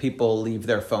asked that people leave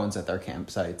their phones at their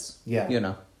campsites. Yeah. You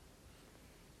know.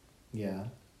 Yeah.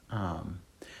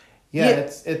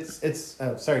 It's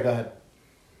oh, sorry, go ahead.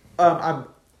 I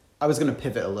was going to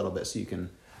pivot a little bit so you can.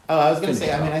 Oh, I was going to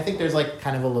say, I mean, I think there's like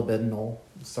kind of a libidinal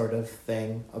sort of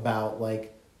thing about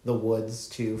like the woods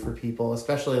too for people,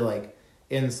 especially like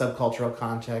in subcultural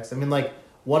context. I mean, like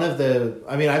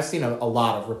I've seen a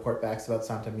lot of report backs about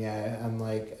Santa Mia and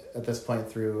like at this point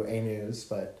through ANews,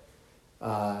 but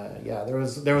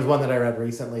there was one that I read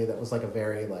recently that was like a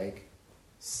very like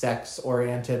sex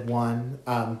oriented one,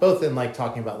 both in like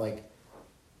talking about like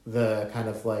the kind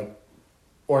of like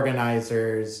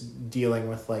organizers dealing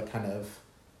with like kind of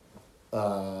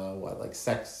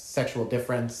sexual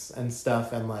difference and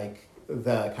stuff, and like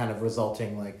the kind of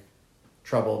resulting like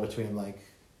trouble between like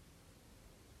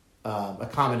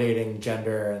accommodating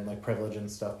gender and like privilege and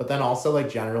stuff, but then also like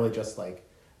generally just like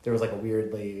there was like a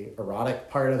weirdly erotic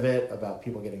part of it about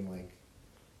people getting like,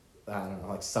 I don't know,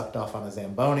 like sucked off on a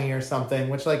Zamboni or something,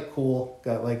 which like cool.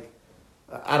 Got like,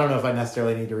 I don't know if I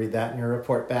necessarily need to read that in your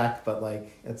report back, but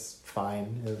like it's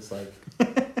fine. It was like,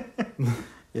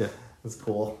 yeah, it's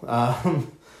cool.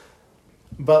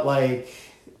 But like,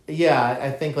 yeah, I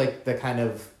think like the kind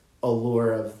of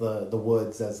allure of the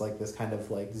woods as like this kind of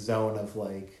like zone of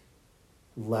like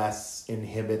less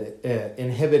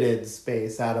inhibited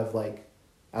space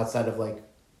outside of like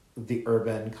the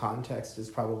urban context is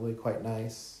probably quite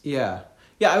nice. Yeah,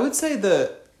 I would say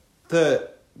the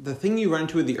thing you run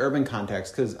into with the urban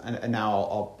context, because and now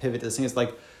I'll pivot to this thing, is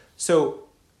like, so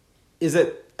is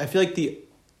it, I feel like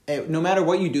no matter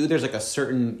what you do, there's like a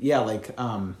certain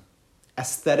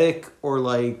aesthetic or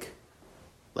like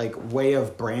way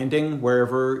of branding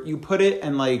wherever you put it,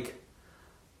 and like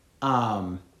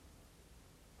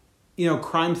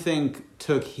Crime Think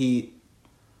took heat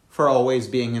for always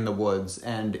being in the woods,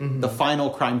 and the final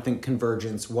Crime Think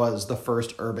convergence was the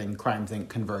first urban Crime Think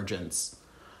convergence,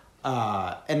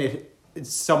 and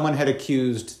someone had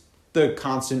accused the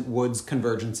constant woods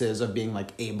convergences of being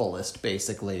like ableist,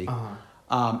 basically.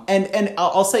 And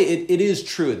I'll say it is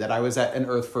true that I was at an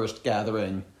Earth First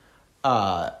gathering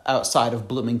outside of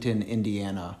Bloomington,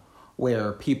 Indiana,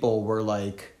 where people were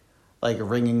like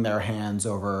wringing their hands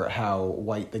over how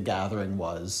white the gathering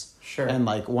was. Sure. And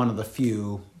like one of the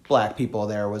few Black people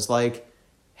there was like,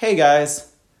 hey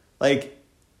guys, like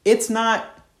it's not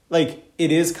like,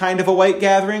 it is kind of a white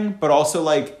gathering, but also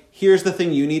like, here's the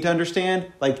thing you need to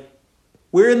understand. Like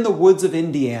we're in the woods of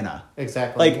Indiana.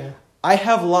 Exactly. Like, I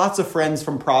have lots of friends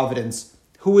from Providence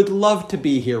who would love to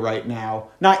be here right now.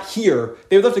 Not here.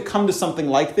 They would love to come to something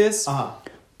like this.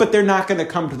 But they're not going to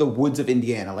come to the woods of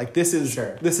Indiana. Like, this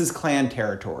is Klan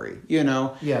territory, you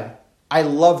know? Yeah. I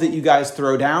love that you guys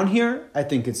throw down here. I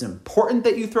think it's important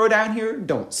that you throw down here.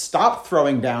 Don't stop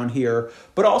throwing down here.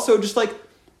 But also just, like,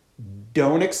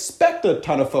 don't expect a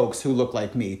ton of folks who look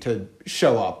like me to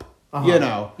show up, you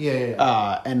know?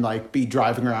 And, like, be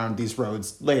driving around these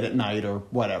roads late at night or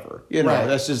whatever. You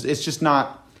know, it's just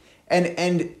not...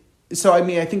 And so, I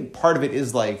mean, I think part of it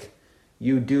is, like,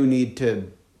 you do need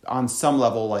to... on some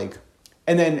level, like,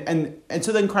 and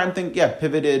so then Crime Think,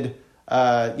 pivoted.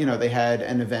 You know, they had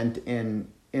an event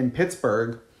in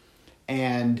Pittsburgh,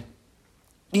 and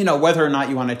you know, whether or not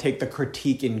you want to take the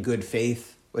critique in good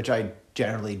faith, which I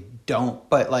generally don't,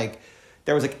 but like,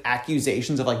 there was like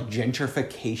accusations of like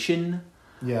gentrification.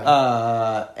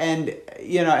 And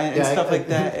you know, and stuff like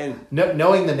that. And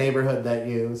knowing the neighborhood that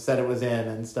you said it was in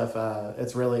and stuff,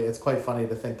 it's quite funny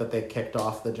to think that they kicked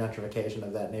off the gentrification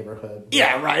of that neighborhood.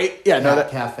 Yeah, right. Yeah, no,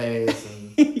 cafes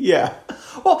and yeah.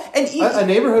 Well, and a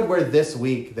neighborhood where this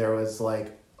week there was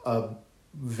like a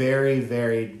very,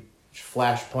 very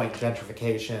flashpoint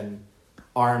gentrification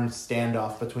armed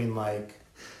standoff between like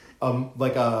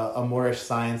a Moorish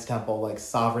science temple, like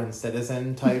sovereign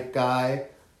citizen type guy.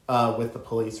 With the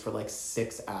police for like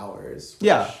 6 hours.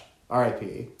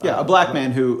 R.I.P. Yeah, a black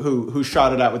man who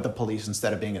shot it out with the police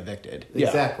instead of being evicted.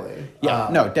 Exactly. Yeah,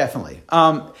 no, definitely.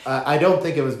 I don't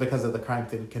think it was because of the crime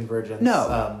thing convergence.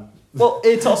 No. Well,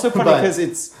 it's also funny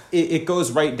because it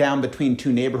goes right down between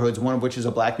two neighborhoods, one of which is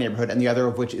a black neighborhood and the other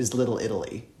of which is Little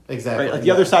Italy. Exactly. Right? Like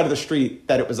the other side of the street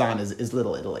that it was on is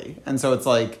Little Italy. And so it's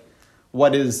like,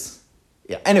 what is...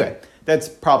 Yeah, anyway... That's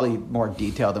probably more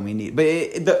detail than we need.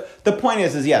 But the point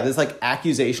is there's like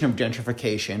accusation of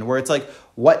gentrification where it's like,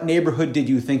 what neighborhood did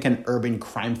you think an urban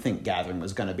crime think gathering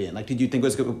was going to be in? Like, did you think it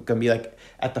was going to be like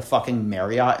at the fucking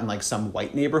Marriott in like some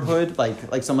white neighborhood?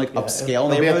 Like some like upscale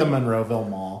neighborhood? It'll be at the Monroeville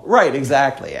Mall. Right,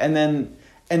 exactly. And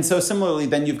so similarly,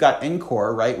 then you've got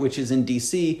Encore, right, which is in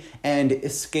DC and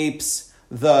escapes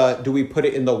do we put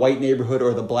it in the white neighborhood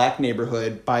or the black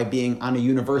neighborhood by being on a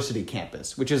university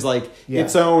campus, which is like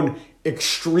its own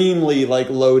extremely like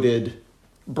loaded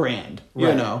brand,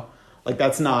 you know, like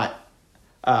that's not,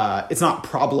 it's not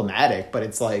problematic, but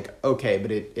it's like, okay,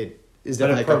 but it is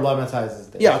definitely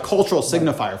problematizes a cultural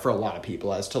signifier for a lot of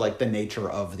people as to like the nature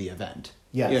of the event.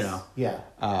 Yes. You know? Yeah.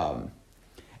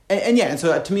 And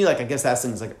so to me, like, I guess that's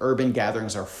things like urban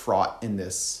gatherings are fraught in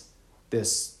this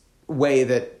way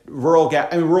that rural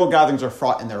gatherings are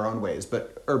fraught in their own ways,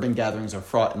 but urban gatherings are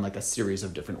fraught in like a series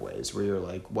of different ways where you're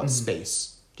like, what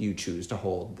space do you choose to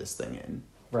hold this thing in?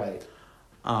 Right.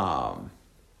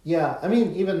 Yeah, I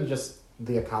mean, even just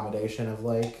the accommodation of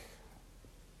like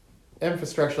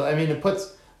infrastructure. I mean, it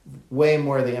puts way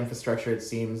more of the infrastructure, it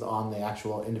seems, on the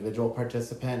actual individual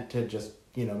participant to just,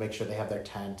 you know, make sure they have their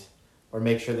tent or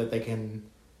make sure that they can,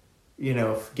 you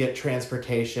know, get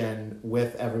transportation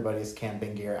with everybody's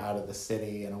camping gear out of the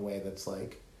city in a way that's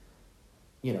like,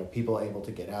 you know, people able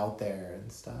to get out there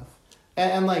and stuff.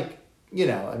 And like, you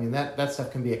know, I mean, that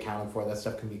stuff can be accounted for, that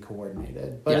stuff can be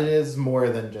coordinated, but it is more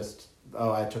than just,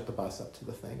 oh, I took the bus up to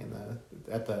the thing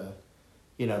at the,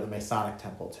 you know, the Masonic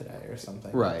temple today or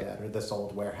something like that, or this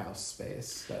old warehouse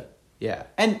space that. Yeah.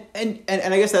 And I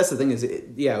guess that's the thing is,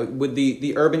 with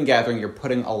the urban gathering, you're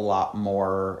putting a lot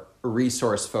more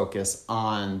resource focus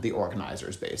on the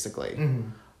organizers, basically.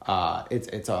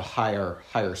 It's a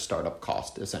higher startup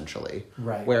cost, essentially.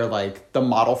 Right. Where like the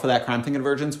model for that crime thing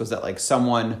convergence was that like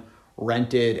someone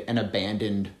rented an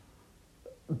abandoned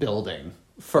building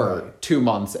for 2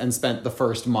 months and spent the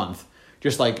first month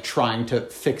just like trying to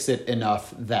fix it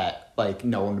enough that like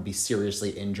no one would be seriously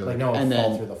injured. Like no one would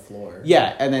fall through the floor.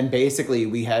 Yeah, and then basically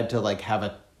we had to like have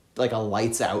a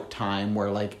lights out time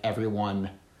where like everyone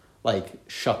like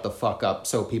shut the fuck up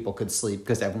so people could sleep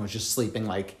because everyone was just sleeping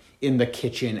like in the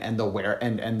kitchen and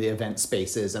and the event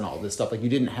spaces and all this stuff. Like you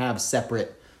didn't have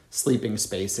separate sleeping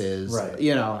spaces, right?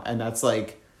 You know, and that's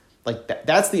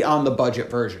that's the on the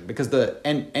budget version because the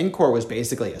Encore was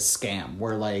basically a scam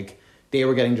where like they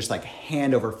were getting just like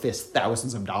hand over fist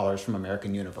thousands of dollars from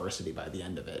American University by the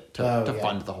end of it to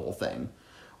fund the whole thing.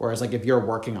 Whereas like if you're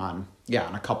working on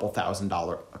on a couple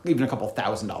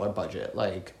 $1,000 budget,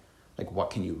 like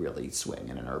what can you really swing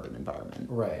in an urban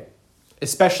environment? Right.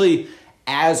 Especially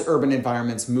as urban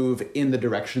environments move in the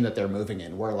direction that they're moving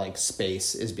in, where like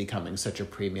space is becoming such a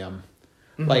premium.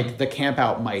 Mm-hmm. Like the camp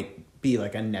out might be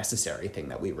like a necessary thing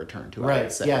that we return to.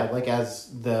 Right. Yeah. Like as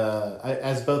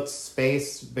both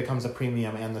space becomes a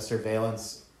premium and the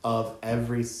surveillance of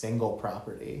every single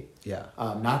property. Yeah.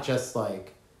 Not just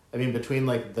like, I mean, between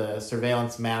like the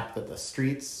surveillance map that the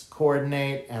streets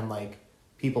coordinate and like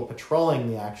people patrolling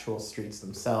the actual streets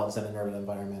themselves in an urban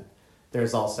environment,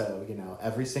 there's also, you know,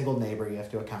 every single neighbor you have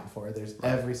to account for. There's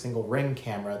every single Ring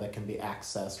camera that can be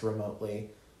accessed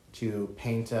remotely to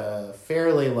paint a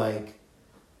fairly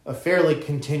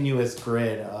continuous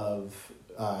grid of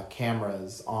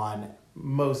cameras on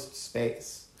most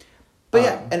space. But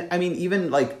yeah, and I mean,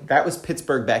 even like that was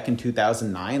Pittsburgh back in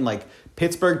 2009. Like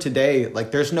Pittsburgh today,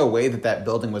 like there's no way that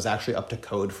building was actually up to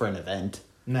code for an event.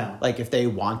 No. Like if they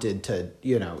wanted to,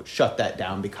 you know, shut that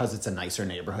down because it's a nicer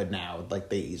neighborhood now, like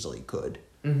they easily could.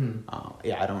 Mm-hmm.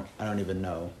 Yeah, I don't even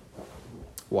know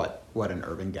what an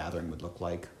urban gathering would look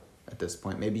like at this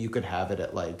point. Maybe you could have it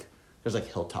at like there's like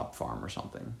Hilltop Farm or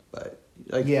something, but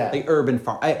like urban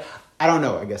farm. I don't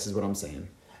know. I guess is what I'm saying.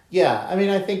 Yeah, I mean,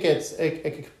 I think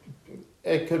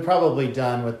it could probably be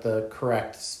done with the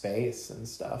correct space and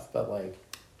stuff, but like,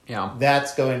 yeah,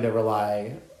 that's going to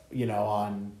rely, you know,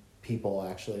 on people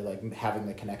actually like having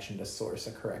the connection to source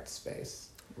a correct space.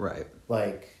 Right.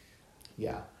 Like,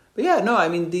 yeah. But yeah, no, I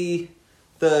mean the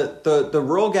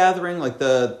rural gathering, like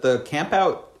the camp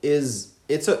out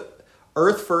it's a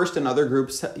Earth First and other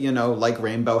groups, you know, like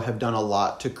Rainbow have done a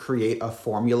lot to create a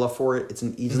formula for it. It's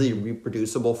an easily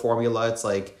reproducible formula. It's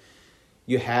like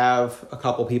you have a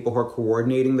couple people who are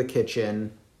coordinating the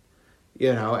kitchen,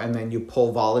 you know, and then you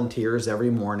pull volunteers every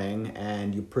morning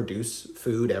and you produce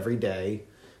food every day.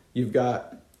 You've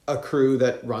got a crew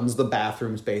that runs the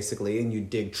bathrooms basically, and you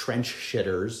dig trench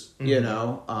shitters, you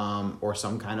know, or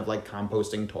some kind of like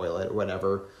composting toilet or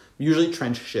whatever. Usually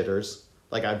trench shitters.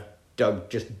 Like I've dug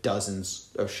just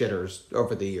dozens of shitters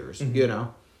over the years, you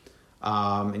know.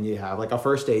 And you have like a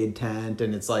first aid tent,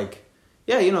 and it's like,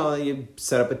 yeah, you know, you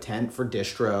set up a tent for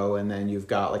distro, and then you've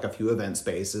got like a few event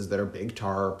spaces that are big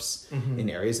tarps in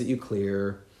areas that you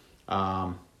clear.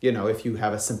 You know, if you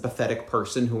have a sympathetic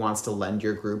person who wants to lend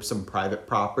your group some private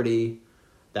property,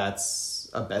 that's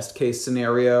a best case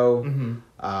scenario.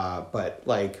 But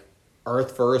like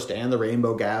Earth First and the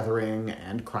Rainbow Gathering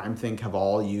and Crime Think have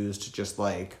all used just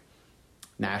like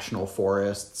national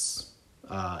forests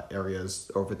areas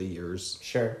over the years.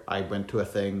 Sure. I went to a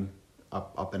thing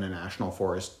up in a national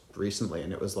forest recently,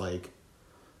 and it was like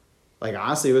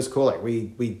honestly, it was cool. Like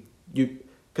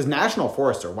because national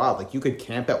forests are wild. Like you could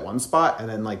camp at one spot, and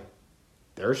then like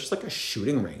there's just like a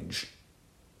shooting range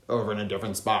over in a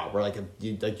different spot where like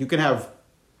you can have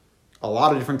a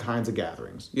lot of different kinds of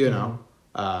gatherings. You know,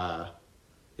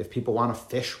 if people want to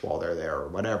fish while they're there or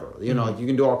whatever, you know, like you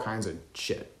can do all kinds of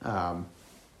shit.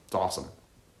 It's awesome.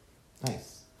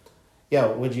 Nice. Yeah.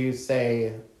 Would you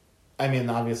say? I mean,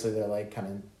 obviously they're like kind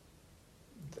of.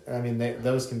 I mean,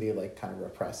 those can be like kind of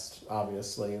repressed,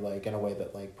 obviously, like in a way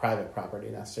that like private property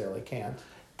necessarily can't.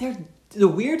 The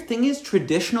weird thing is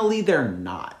traditionally they're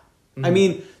not. I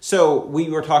mean, so we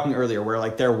were talking earlier where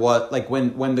like there was like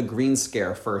when the Green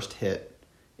Scare first hit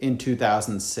in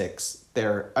 2006,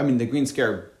 the Green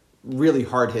Scare really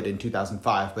hard hit in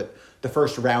 2005, but the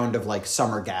first round of like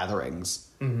summer gatherings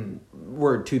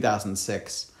were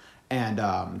 2006,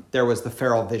 and there was the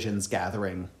Feral Visions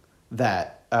gathering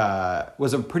that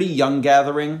was a pretty young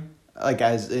gathering, like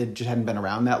as it just hadn't been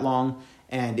around that long,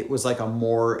 and it was like a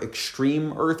more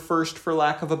extreme Earth First, for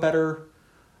lack of a better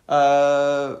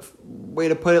way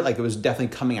to put it. Like it was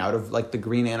definitely coming out of like the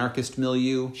green anarchist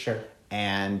milieu. Sure.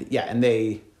 And yeah, and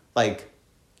they like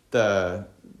the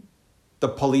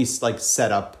police like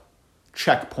set up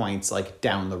checkpoints like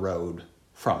down the road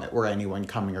from it where anyone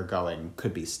coming or going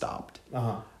could be stopped.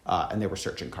 And they were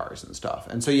searching cars and stuff.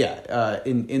 And so yeah,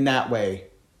 in that way,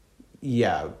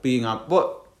 yeah, being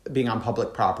on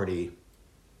public property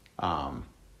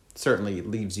certainly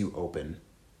leaves you open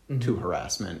to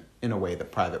harassment in a way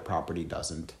that private property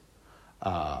doesn't.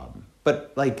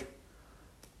 But like,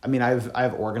 I mean,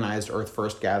 I've organized Earth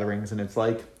First gatherings, and it's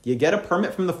like you get a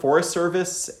permit from the Forest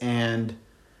Service, and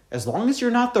as long as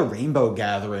you're not the Rainbow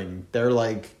Gathering, they're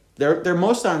like they're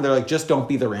most of the time they're like, just don't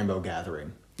be the Rainbow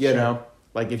Gathering, you know.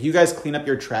 Like if you guys clean up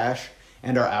your trash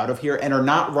and are out of here and are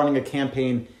not running a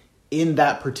campaign in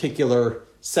that particular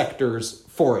sector's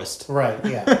forest, right?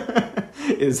 Yeah,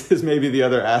 is maybe the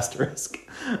other asterisk.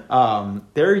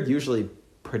 They're usually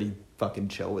pretty fucking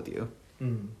chill with you.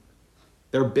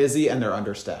 They're busy and they're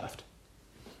understaffed.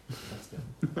 That's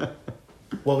good.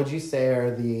 What would you say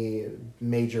are the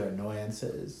major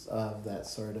annoyances of that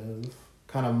sort of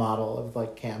kind of model of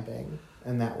like camping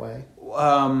in that way?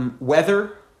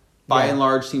 Weather, by and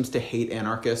large, seems to hate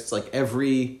anarchists. Like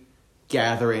every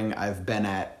gathering I've been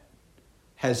at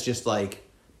has just like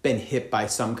been hit by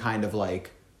some kind of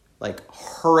like like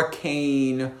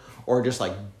hurricane or just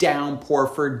like downpour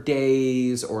for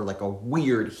days or like a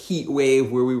weird heat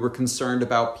wave where we were concerned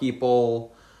about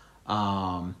people.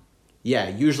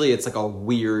 Usually it's like a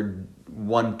weird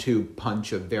 1-2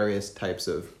 punch of various types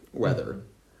of weather.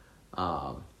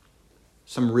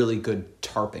 Some really good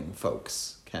tarping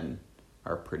folks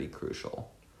are pretty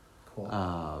crucial. Cool.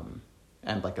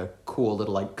 And like a cool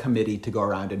little like committee to go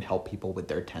around and help people with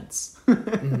their tents.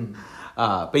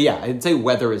 But yeah, I'd say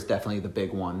weather is definitely the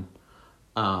big one.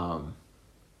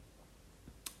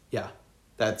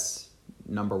 That's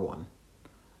number one.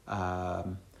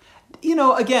 Again,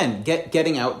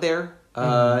 getting out there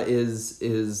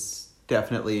is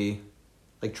definitely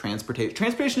like transportation.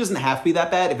 Transportation doesn't have to be that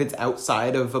bad if it's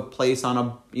outside of a place on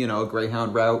a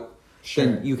Greyhound route. Sure.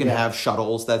 Then you can have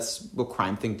shuttles. That's what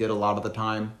Crime Think did a lot of the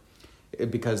time,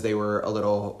 because they were a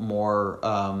little more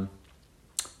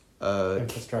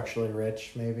infrastructurally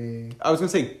rich, maybe. I was gonna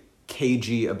say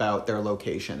cagey about their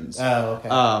locations. Oh, okay.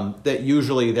 That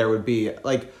usually there would be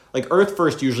like Earth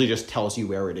First usually just tells you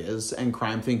where it is, and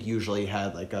Crime Think usually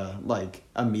had like a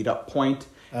meetup point,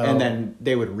 and then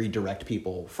they would redirect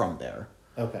people from there.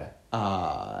 Okay.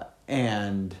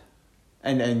 And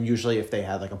usually if they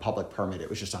had like a public permit, it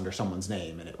was just under someone's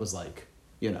name, and it was like,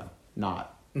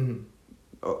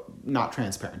 not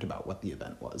transparent about what the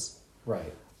event was.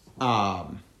 Right.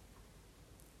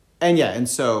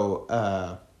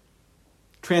 So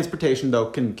transportation though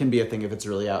can be a thing if it's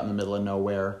really out in the middle of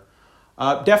nowhere.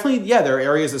 Definitely, there are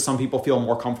areas that some people feel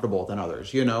more comfortable than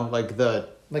others. You talked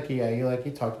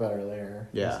about earlier.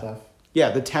 Yeah. And stuff.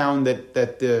 Yeah, the town that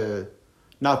the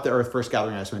not the Earth First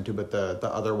Gathering I just went to, but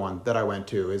the other one that I went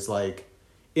to is like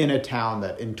in a town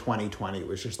that in 2020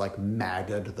 was just like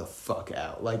MAGA'd the fuck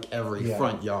out. Like every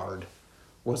front yard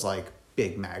was like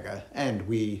big MAGA, and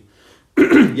we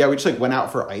we just like went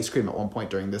out for ice cream at one point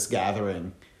during this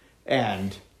gathering,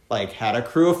 and like had a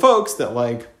crew of folks that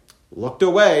like looked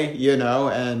away,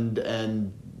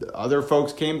 and other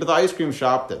folks came to the ice cream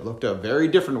shop that looked a very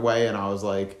different way, and I was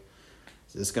like,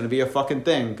 is this gonna be a fucking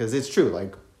thing? Because it's true,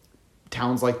 like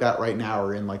towns like that right now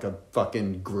are in like a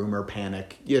fucking groomer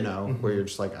panic, where you're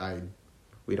just like,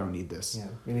 we don't need this. Yeah,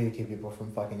 we need to keep people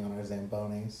from fucking on our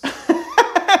Zambonis.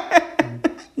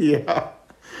 Yeah.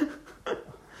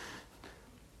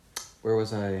 Where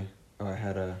was I? Oh, I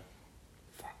had a...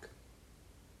 Fuck.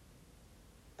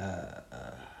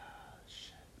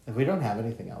 Shit. If we don't have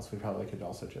anything else, we probably could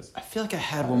also just... I feel like I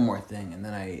had one more thing, and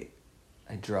then I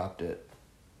dropped it.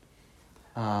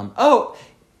 And...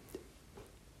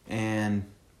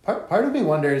 Part of me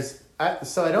wonders...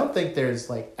 So I don't think there's,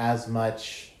 like, as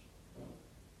much...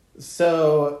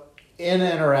 So, in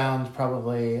and around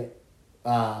probably...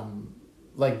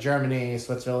 like Germany,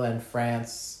 Switzerland,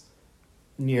 France...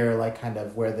 near like kind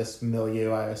of where this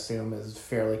milieu I assume is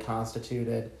fairly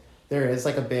constituted, there is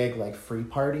like a big like free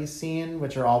party scene,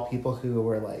 which are all people who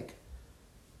were like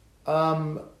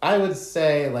I would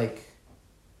say like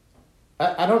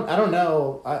I don't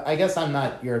know, I guess I'm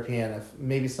not European, if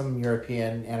maybe some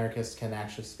European anarchists can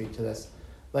actually speak to this.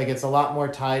 Like it's a lot more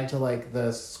tied to like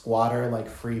the squatter like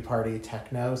free party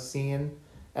techno scene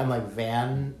and like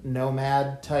van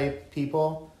nomad type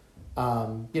people.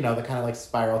 The kind of like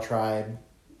Spiral Tribe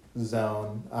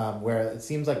zone, where it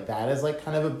seems like that is like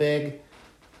kind of a big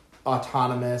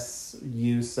autonomous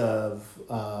use of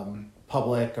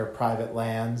public or private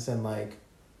lands in like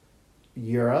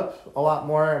Europe a lot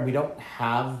more, and we don't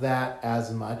have that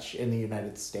as much in the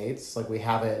United States. Like we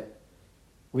have it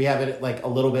like a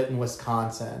little bit in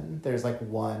Wisconsin. There's like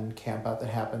one camp out that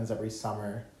happens every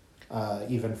summer.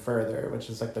 Even further, which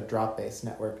is like the Drop-Based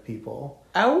Network people.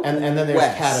 Out and then there's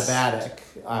west. Katabatic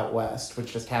out west,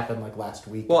 which just happened like last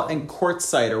week. Well, and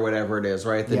Quartzsite or whatever it is,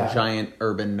 right? The giant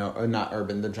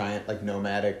the giant like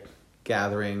nomadic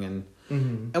gathering,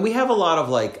 and we have a lot of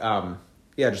like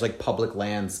just like public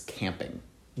lands camping.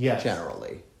 Yes.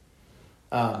 Generally.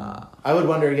 I would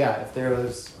wonder, if there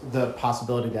was the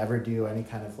possibility to ever do any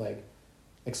kind of like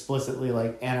explicitly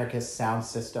like anarchist sound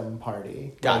system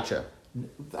party. Gotcha.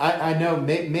 Like, I know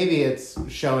maybe it's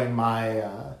showing my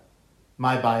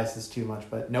my biases too much,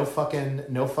 but no fucking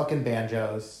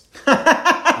banjos.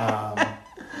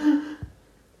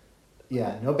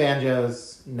 No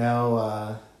banjos,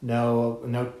 no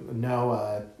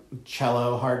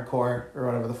cello hardcore or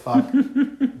whatever the fuck,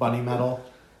 bunny metal.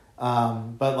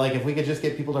 But like if we could just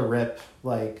get people to rip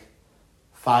like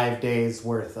 5 days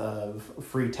worth of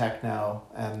free techno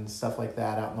and stuff like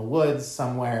that out in the woods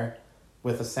somewhere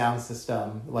with a sound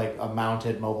system, like a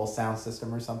mounted mobile sound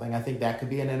system or something. I think that could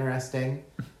be an interesting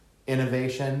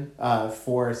innovation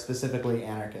for specifically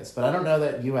anarchists. But I don't know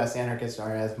that U.S. anarchists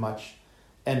are as much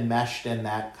enmeshed in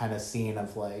that kind of scene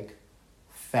of like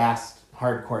fast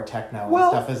hardcore techno and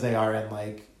Well- stuff as they are in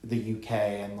like the UK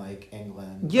and like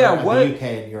England. Yeah, or, what- the UK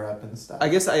and Europe and stuff. I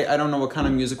guess I don't know what kind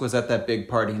of music was at that big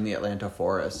party in the Atlanta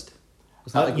Forest.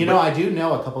 Was that You know, I do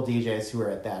know a couple DJs who were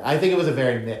at that. I think it was a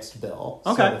very mixed bill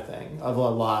Okay. sort of thing of a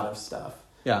lot of stuff.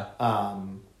 Yeah.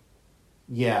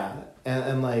 Yeah,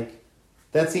 and like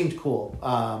that seemed cool.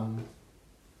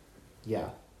 Yeah,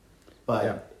 but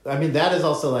Yeah. I mean that is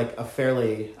also like a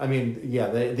fairly. I mean, yeah,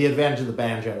 the advantage of the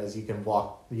banjo is you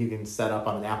can set up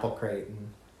on an apple crate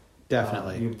and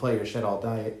Definitely. you can play your shit all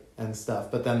night and stuff.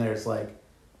 But then there's like,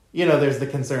 you know, there's the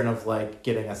concern of like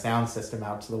getting a sound system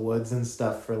out to the woods and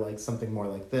stuff for like something more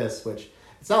like this, which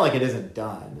it's not like it isn't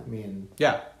done. I mean,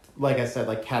 Yeah. like I said,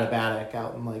 like Catabatic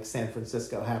out in like San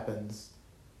Francisco happens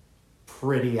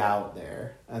pretty out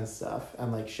there and stuff,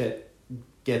 and like shit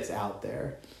gets out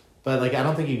there. But like I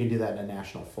don't think you can do that in a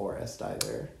national forest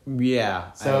either.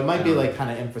 Yeah. So it might be like kind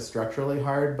of infrastructurally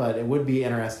hard, but it would be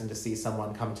interesting to see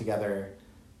someone come together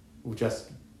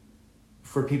just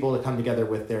for people to come together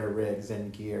with their rigs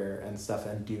and gear and stuff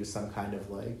and do some kind of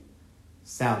like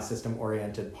sound system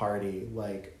oriented party,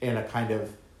 like in a kind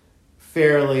of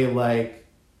fairly like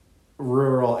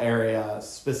rural area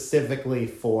specifically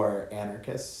for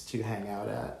anarchists to hang out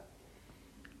at.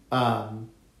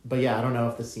 But yeah, I don't know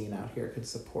if the scene out here could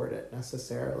support it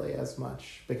necessarily as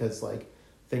much because like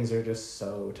things are just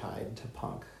so tied to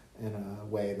punk in a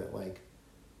way that like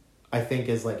I think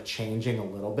is like changing a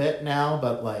little bit now,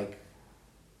 but like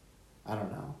I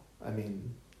don't know. I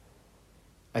mean,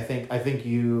 I think if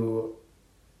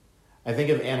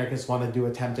anarchists wanted to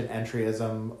attempt an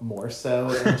entryism more so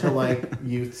into like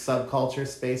youth subculture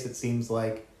space, it seems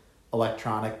like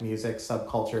electronic music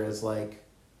subculture is like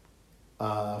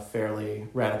a fairly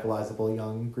radicalizable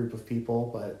young group of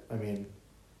people, but I mean,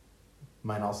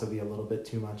 might also be a little bit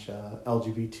too much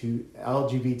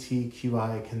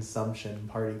LGBTQI consumption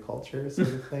party culture sort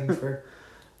of thing for.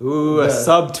 Ooh, a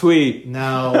subtweet.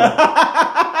 No.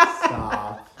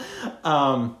 Stop.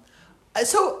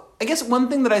 So I guess one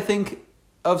thing that I think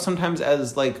of sometimes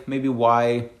as like maybe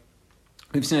why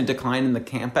we've seen a decline in the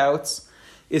campouts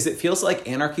is it feels like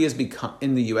anarchy has become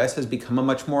in the US has become a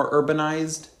much more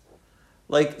urbanized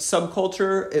like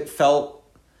subculture. It felt,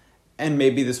 and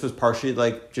maybe this was partially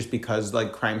like just because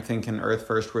like Crime Think and Earth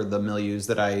First were the milieus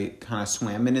that I kind of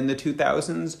swam in the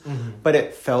 2000s, but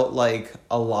it felt like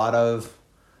a lot of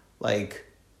like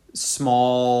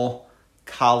small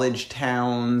college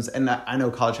towns, and I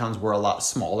know college towns were a lot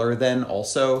smaller then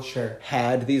also, Sure.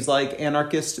 had these like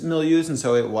anarchist milieus, and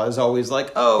so it was always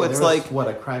like, oh, Yeah, it's there was, like what,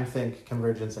 a Crime Think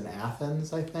convergence in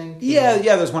Athens, I think. yeah,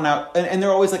 there's one out, and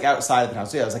they're always like outside of the town.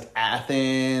 So yeah, it was like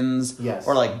Athens, Yes.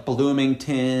 or like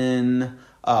Bloomington,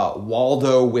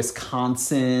 Waldo,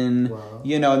 Wisconsin, Wow.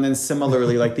 you know, and then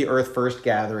similarly like the Earth First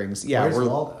gatherings. Yeah, Where's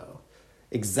Waldo?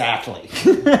 Exactly.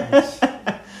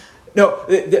 No,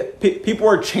 people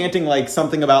were chanting like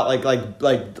something about like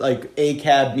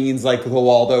ACAB means like the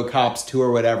Waldo cops too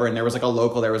or whatever, and there was like a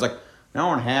local there was like, I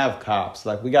don't have cops,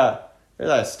 like there's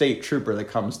a state trooper that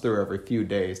comes through every few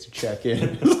days to check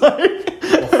in. It's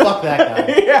like, Well, fuck that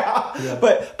guy. yeah.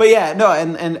 But yeah, no,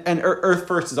 and Earth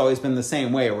First has always been the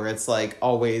same way, where it's like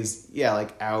always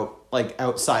like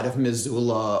outside of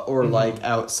Missoula or like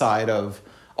outside of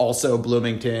also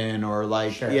Bloomington or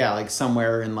like Sure. like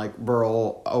somewhere in like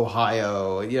rural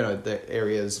Ohio, you know, the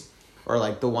areas, or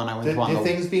like the one I went to on Do the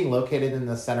things being located in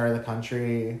the center of the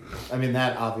country, I mean,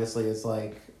 that obviously is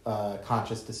like a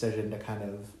conscious decision to kind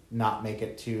of not make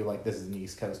it to like this is an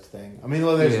East Coast thing. I mean,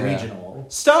 well, there's Yeah. regional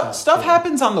Stuff too.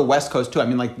 happens on the West Coast too. I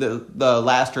mean, like the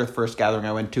last Earth First gathering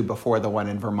I went to before the one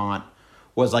in Vermont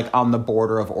was like on the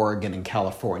border of Oregon and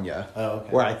California. Oh,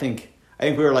 okay. Where I think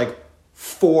we were like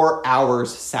 4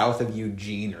 hours south of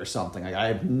Eugene or something. Like I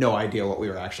have no idea what we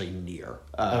were actually near.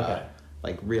 Okay.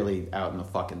 Like really out in the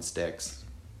fucking sticks.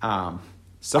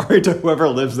 Sorry to whoever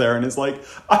lives there and is like,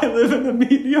 I live in a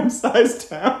medium-sized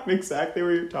town. Exactly what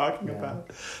you're talking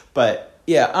about. But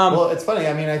yeah. Well, it's funny.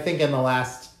 I mean, I think in the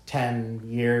last 10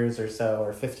 years or so,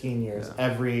 or 15 years,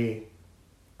 every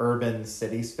urban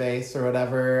city space or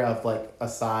whatever of like a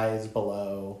size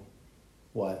below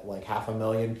what, like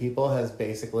 500,000 people has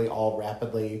basically all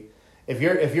rapidly, if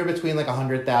you're between like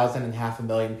 100,000 and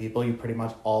 500,000 people, you pretty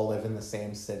much all live in the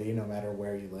same city no matter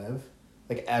where you live.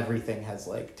 Like everything has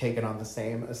like taken on the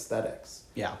same aesthetics.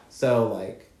 Yeah. So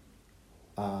like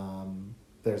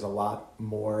there's a lot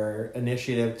more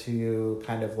initiative to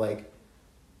kind of like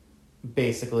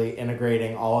basically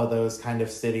integrating all of those kind of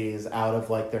cities out of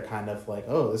like they're kind of like,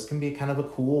 oh, this can be kind of a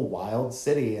cool wild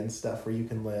city and stuff where you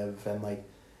can live, and like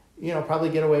probably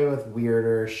get away with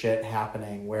weirder shit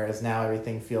happening, whereas now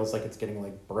everything feels like it's getting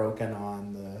like broken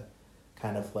on the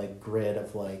kind of like grid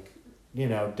of like,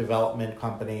 development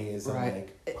companies and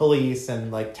like police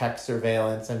and like tech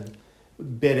surveillance and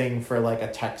bidding for like a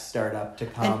tech startup to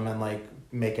come and like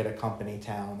make it a company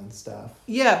town and stuff.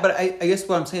 Yeah, but I guess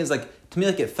what I'm saying is like, to me,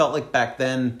 like it felt like back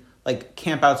then, like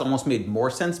campouts almost made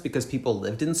more sense because people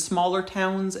lived in smaller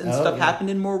towns and stuff happened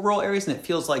in more rural areas. And it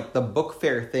feels like the book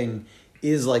fair thing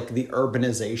is like the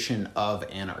urbanization of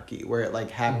anarchy, where it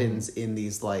like happens in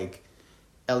these like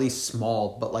at least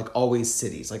small, but like always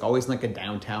cities, like always in like a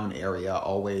downtown area,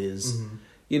 always,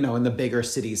 and the bigger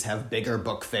cities have bigger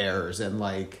book fairs and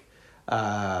like,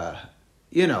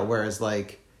 whereas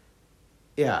like,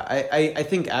 yeah, I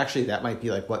think actually that might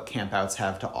be like what campouts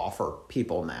have to offer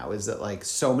people now, is that like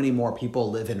so many more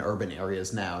people live in urban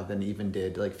areas now than even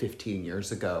did like 15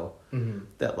 years ago,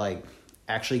 that like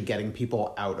actually getting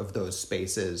people out of those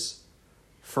spaces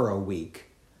for a week,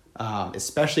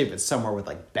 especially if it's somewhere with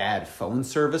like bad phone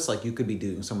service, like you could be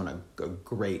doing someone a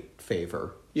great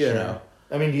favor, you know?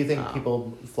 I mean, do you think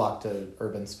people flock to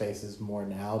urban spaces more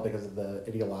now because of the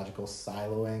ideological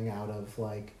siloing out of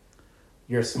like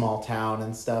your small town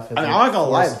and stuff? I'm not gonna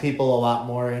lie, people a lot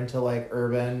more into like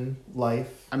urban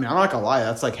life. I mean, I'm not gonna lie,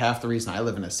 that's like half the reason I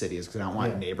live in a city is because I don't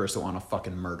want neighbors that want to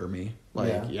fucking murder me.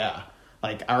 Like,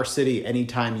 like our city,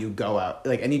 anytime you go out,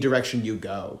 like any direction you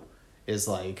go, is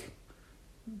like,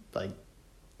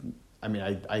 I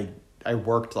mean, I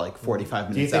worked like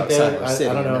 45 minutes outside our city.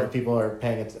 I don't know if people are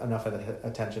paying enough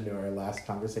attention to our last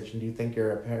conversation. Do you think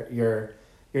your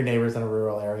neighbors in a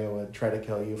rural area would try to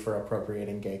kill you for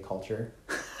appropriating gay culture?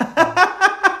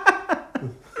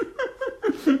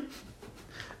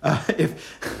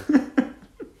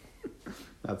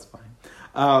 That's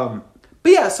fine.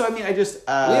 But yeah, so I mean, I just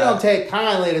we don't take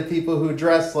kindly to people who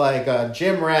dress like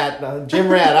gym rat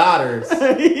otters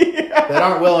that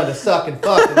aren't willing to suck and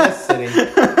fuck in this city.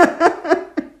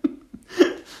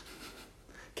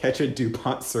 Catch a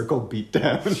DuPont circle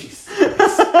beatdown.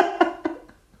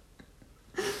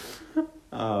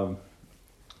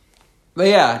 But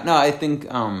yeah, no, I think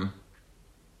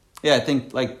I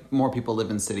think like more people live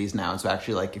in cities now. So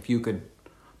actually, like if you could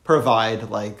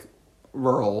provide like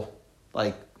rural,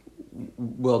 like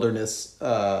wilderness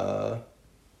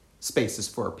spaces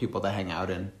for people to hang out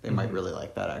in, they might really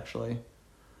like that actually.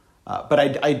 But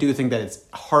I do think that it's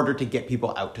harder to get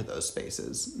people out to those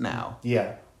spaces now.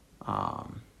 Yeah.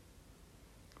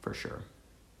 For sure.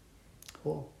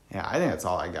 Cool. Yeah, I think that's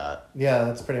all I got. Yeah,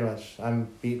 that's pretty much. I'm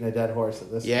beating a dead horse at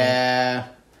this point. Yeah.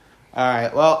 All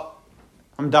right. Well,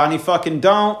 I'm Donnie fucking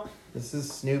Don't. This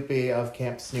is Snoopy of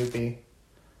Camp Snoopy.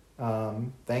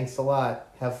 Thanks a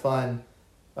lot. Have fun.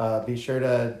 Be sure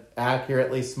to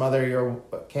accurately smother your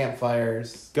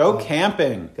campfires. Go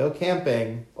camping. Go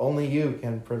camping. Only you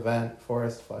can prevent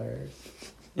forest fires.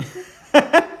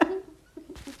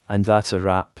 And that's a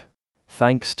wrap.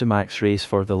 Thanks to Max Race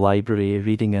for the library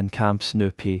reading and Camp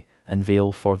Snoopy and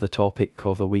Vale for the topic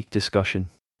of the week discussion.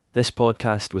 This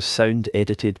podcast was sound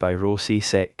edited by Rosie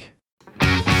Sek.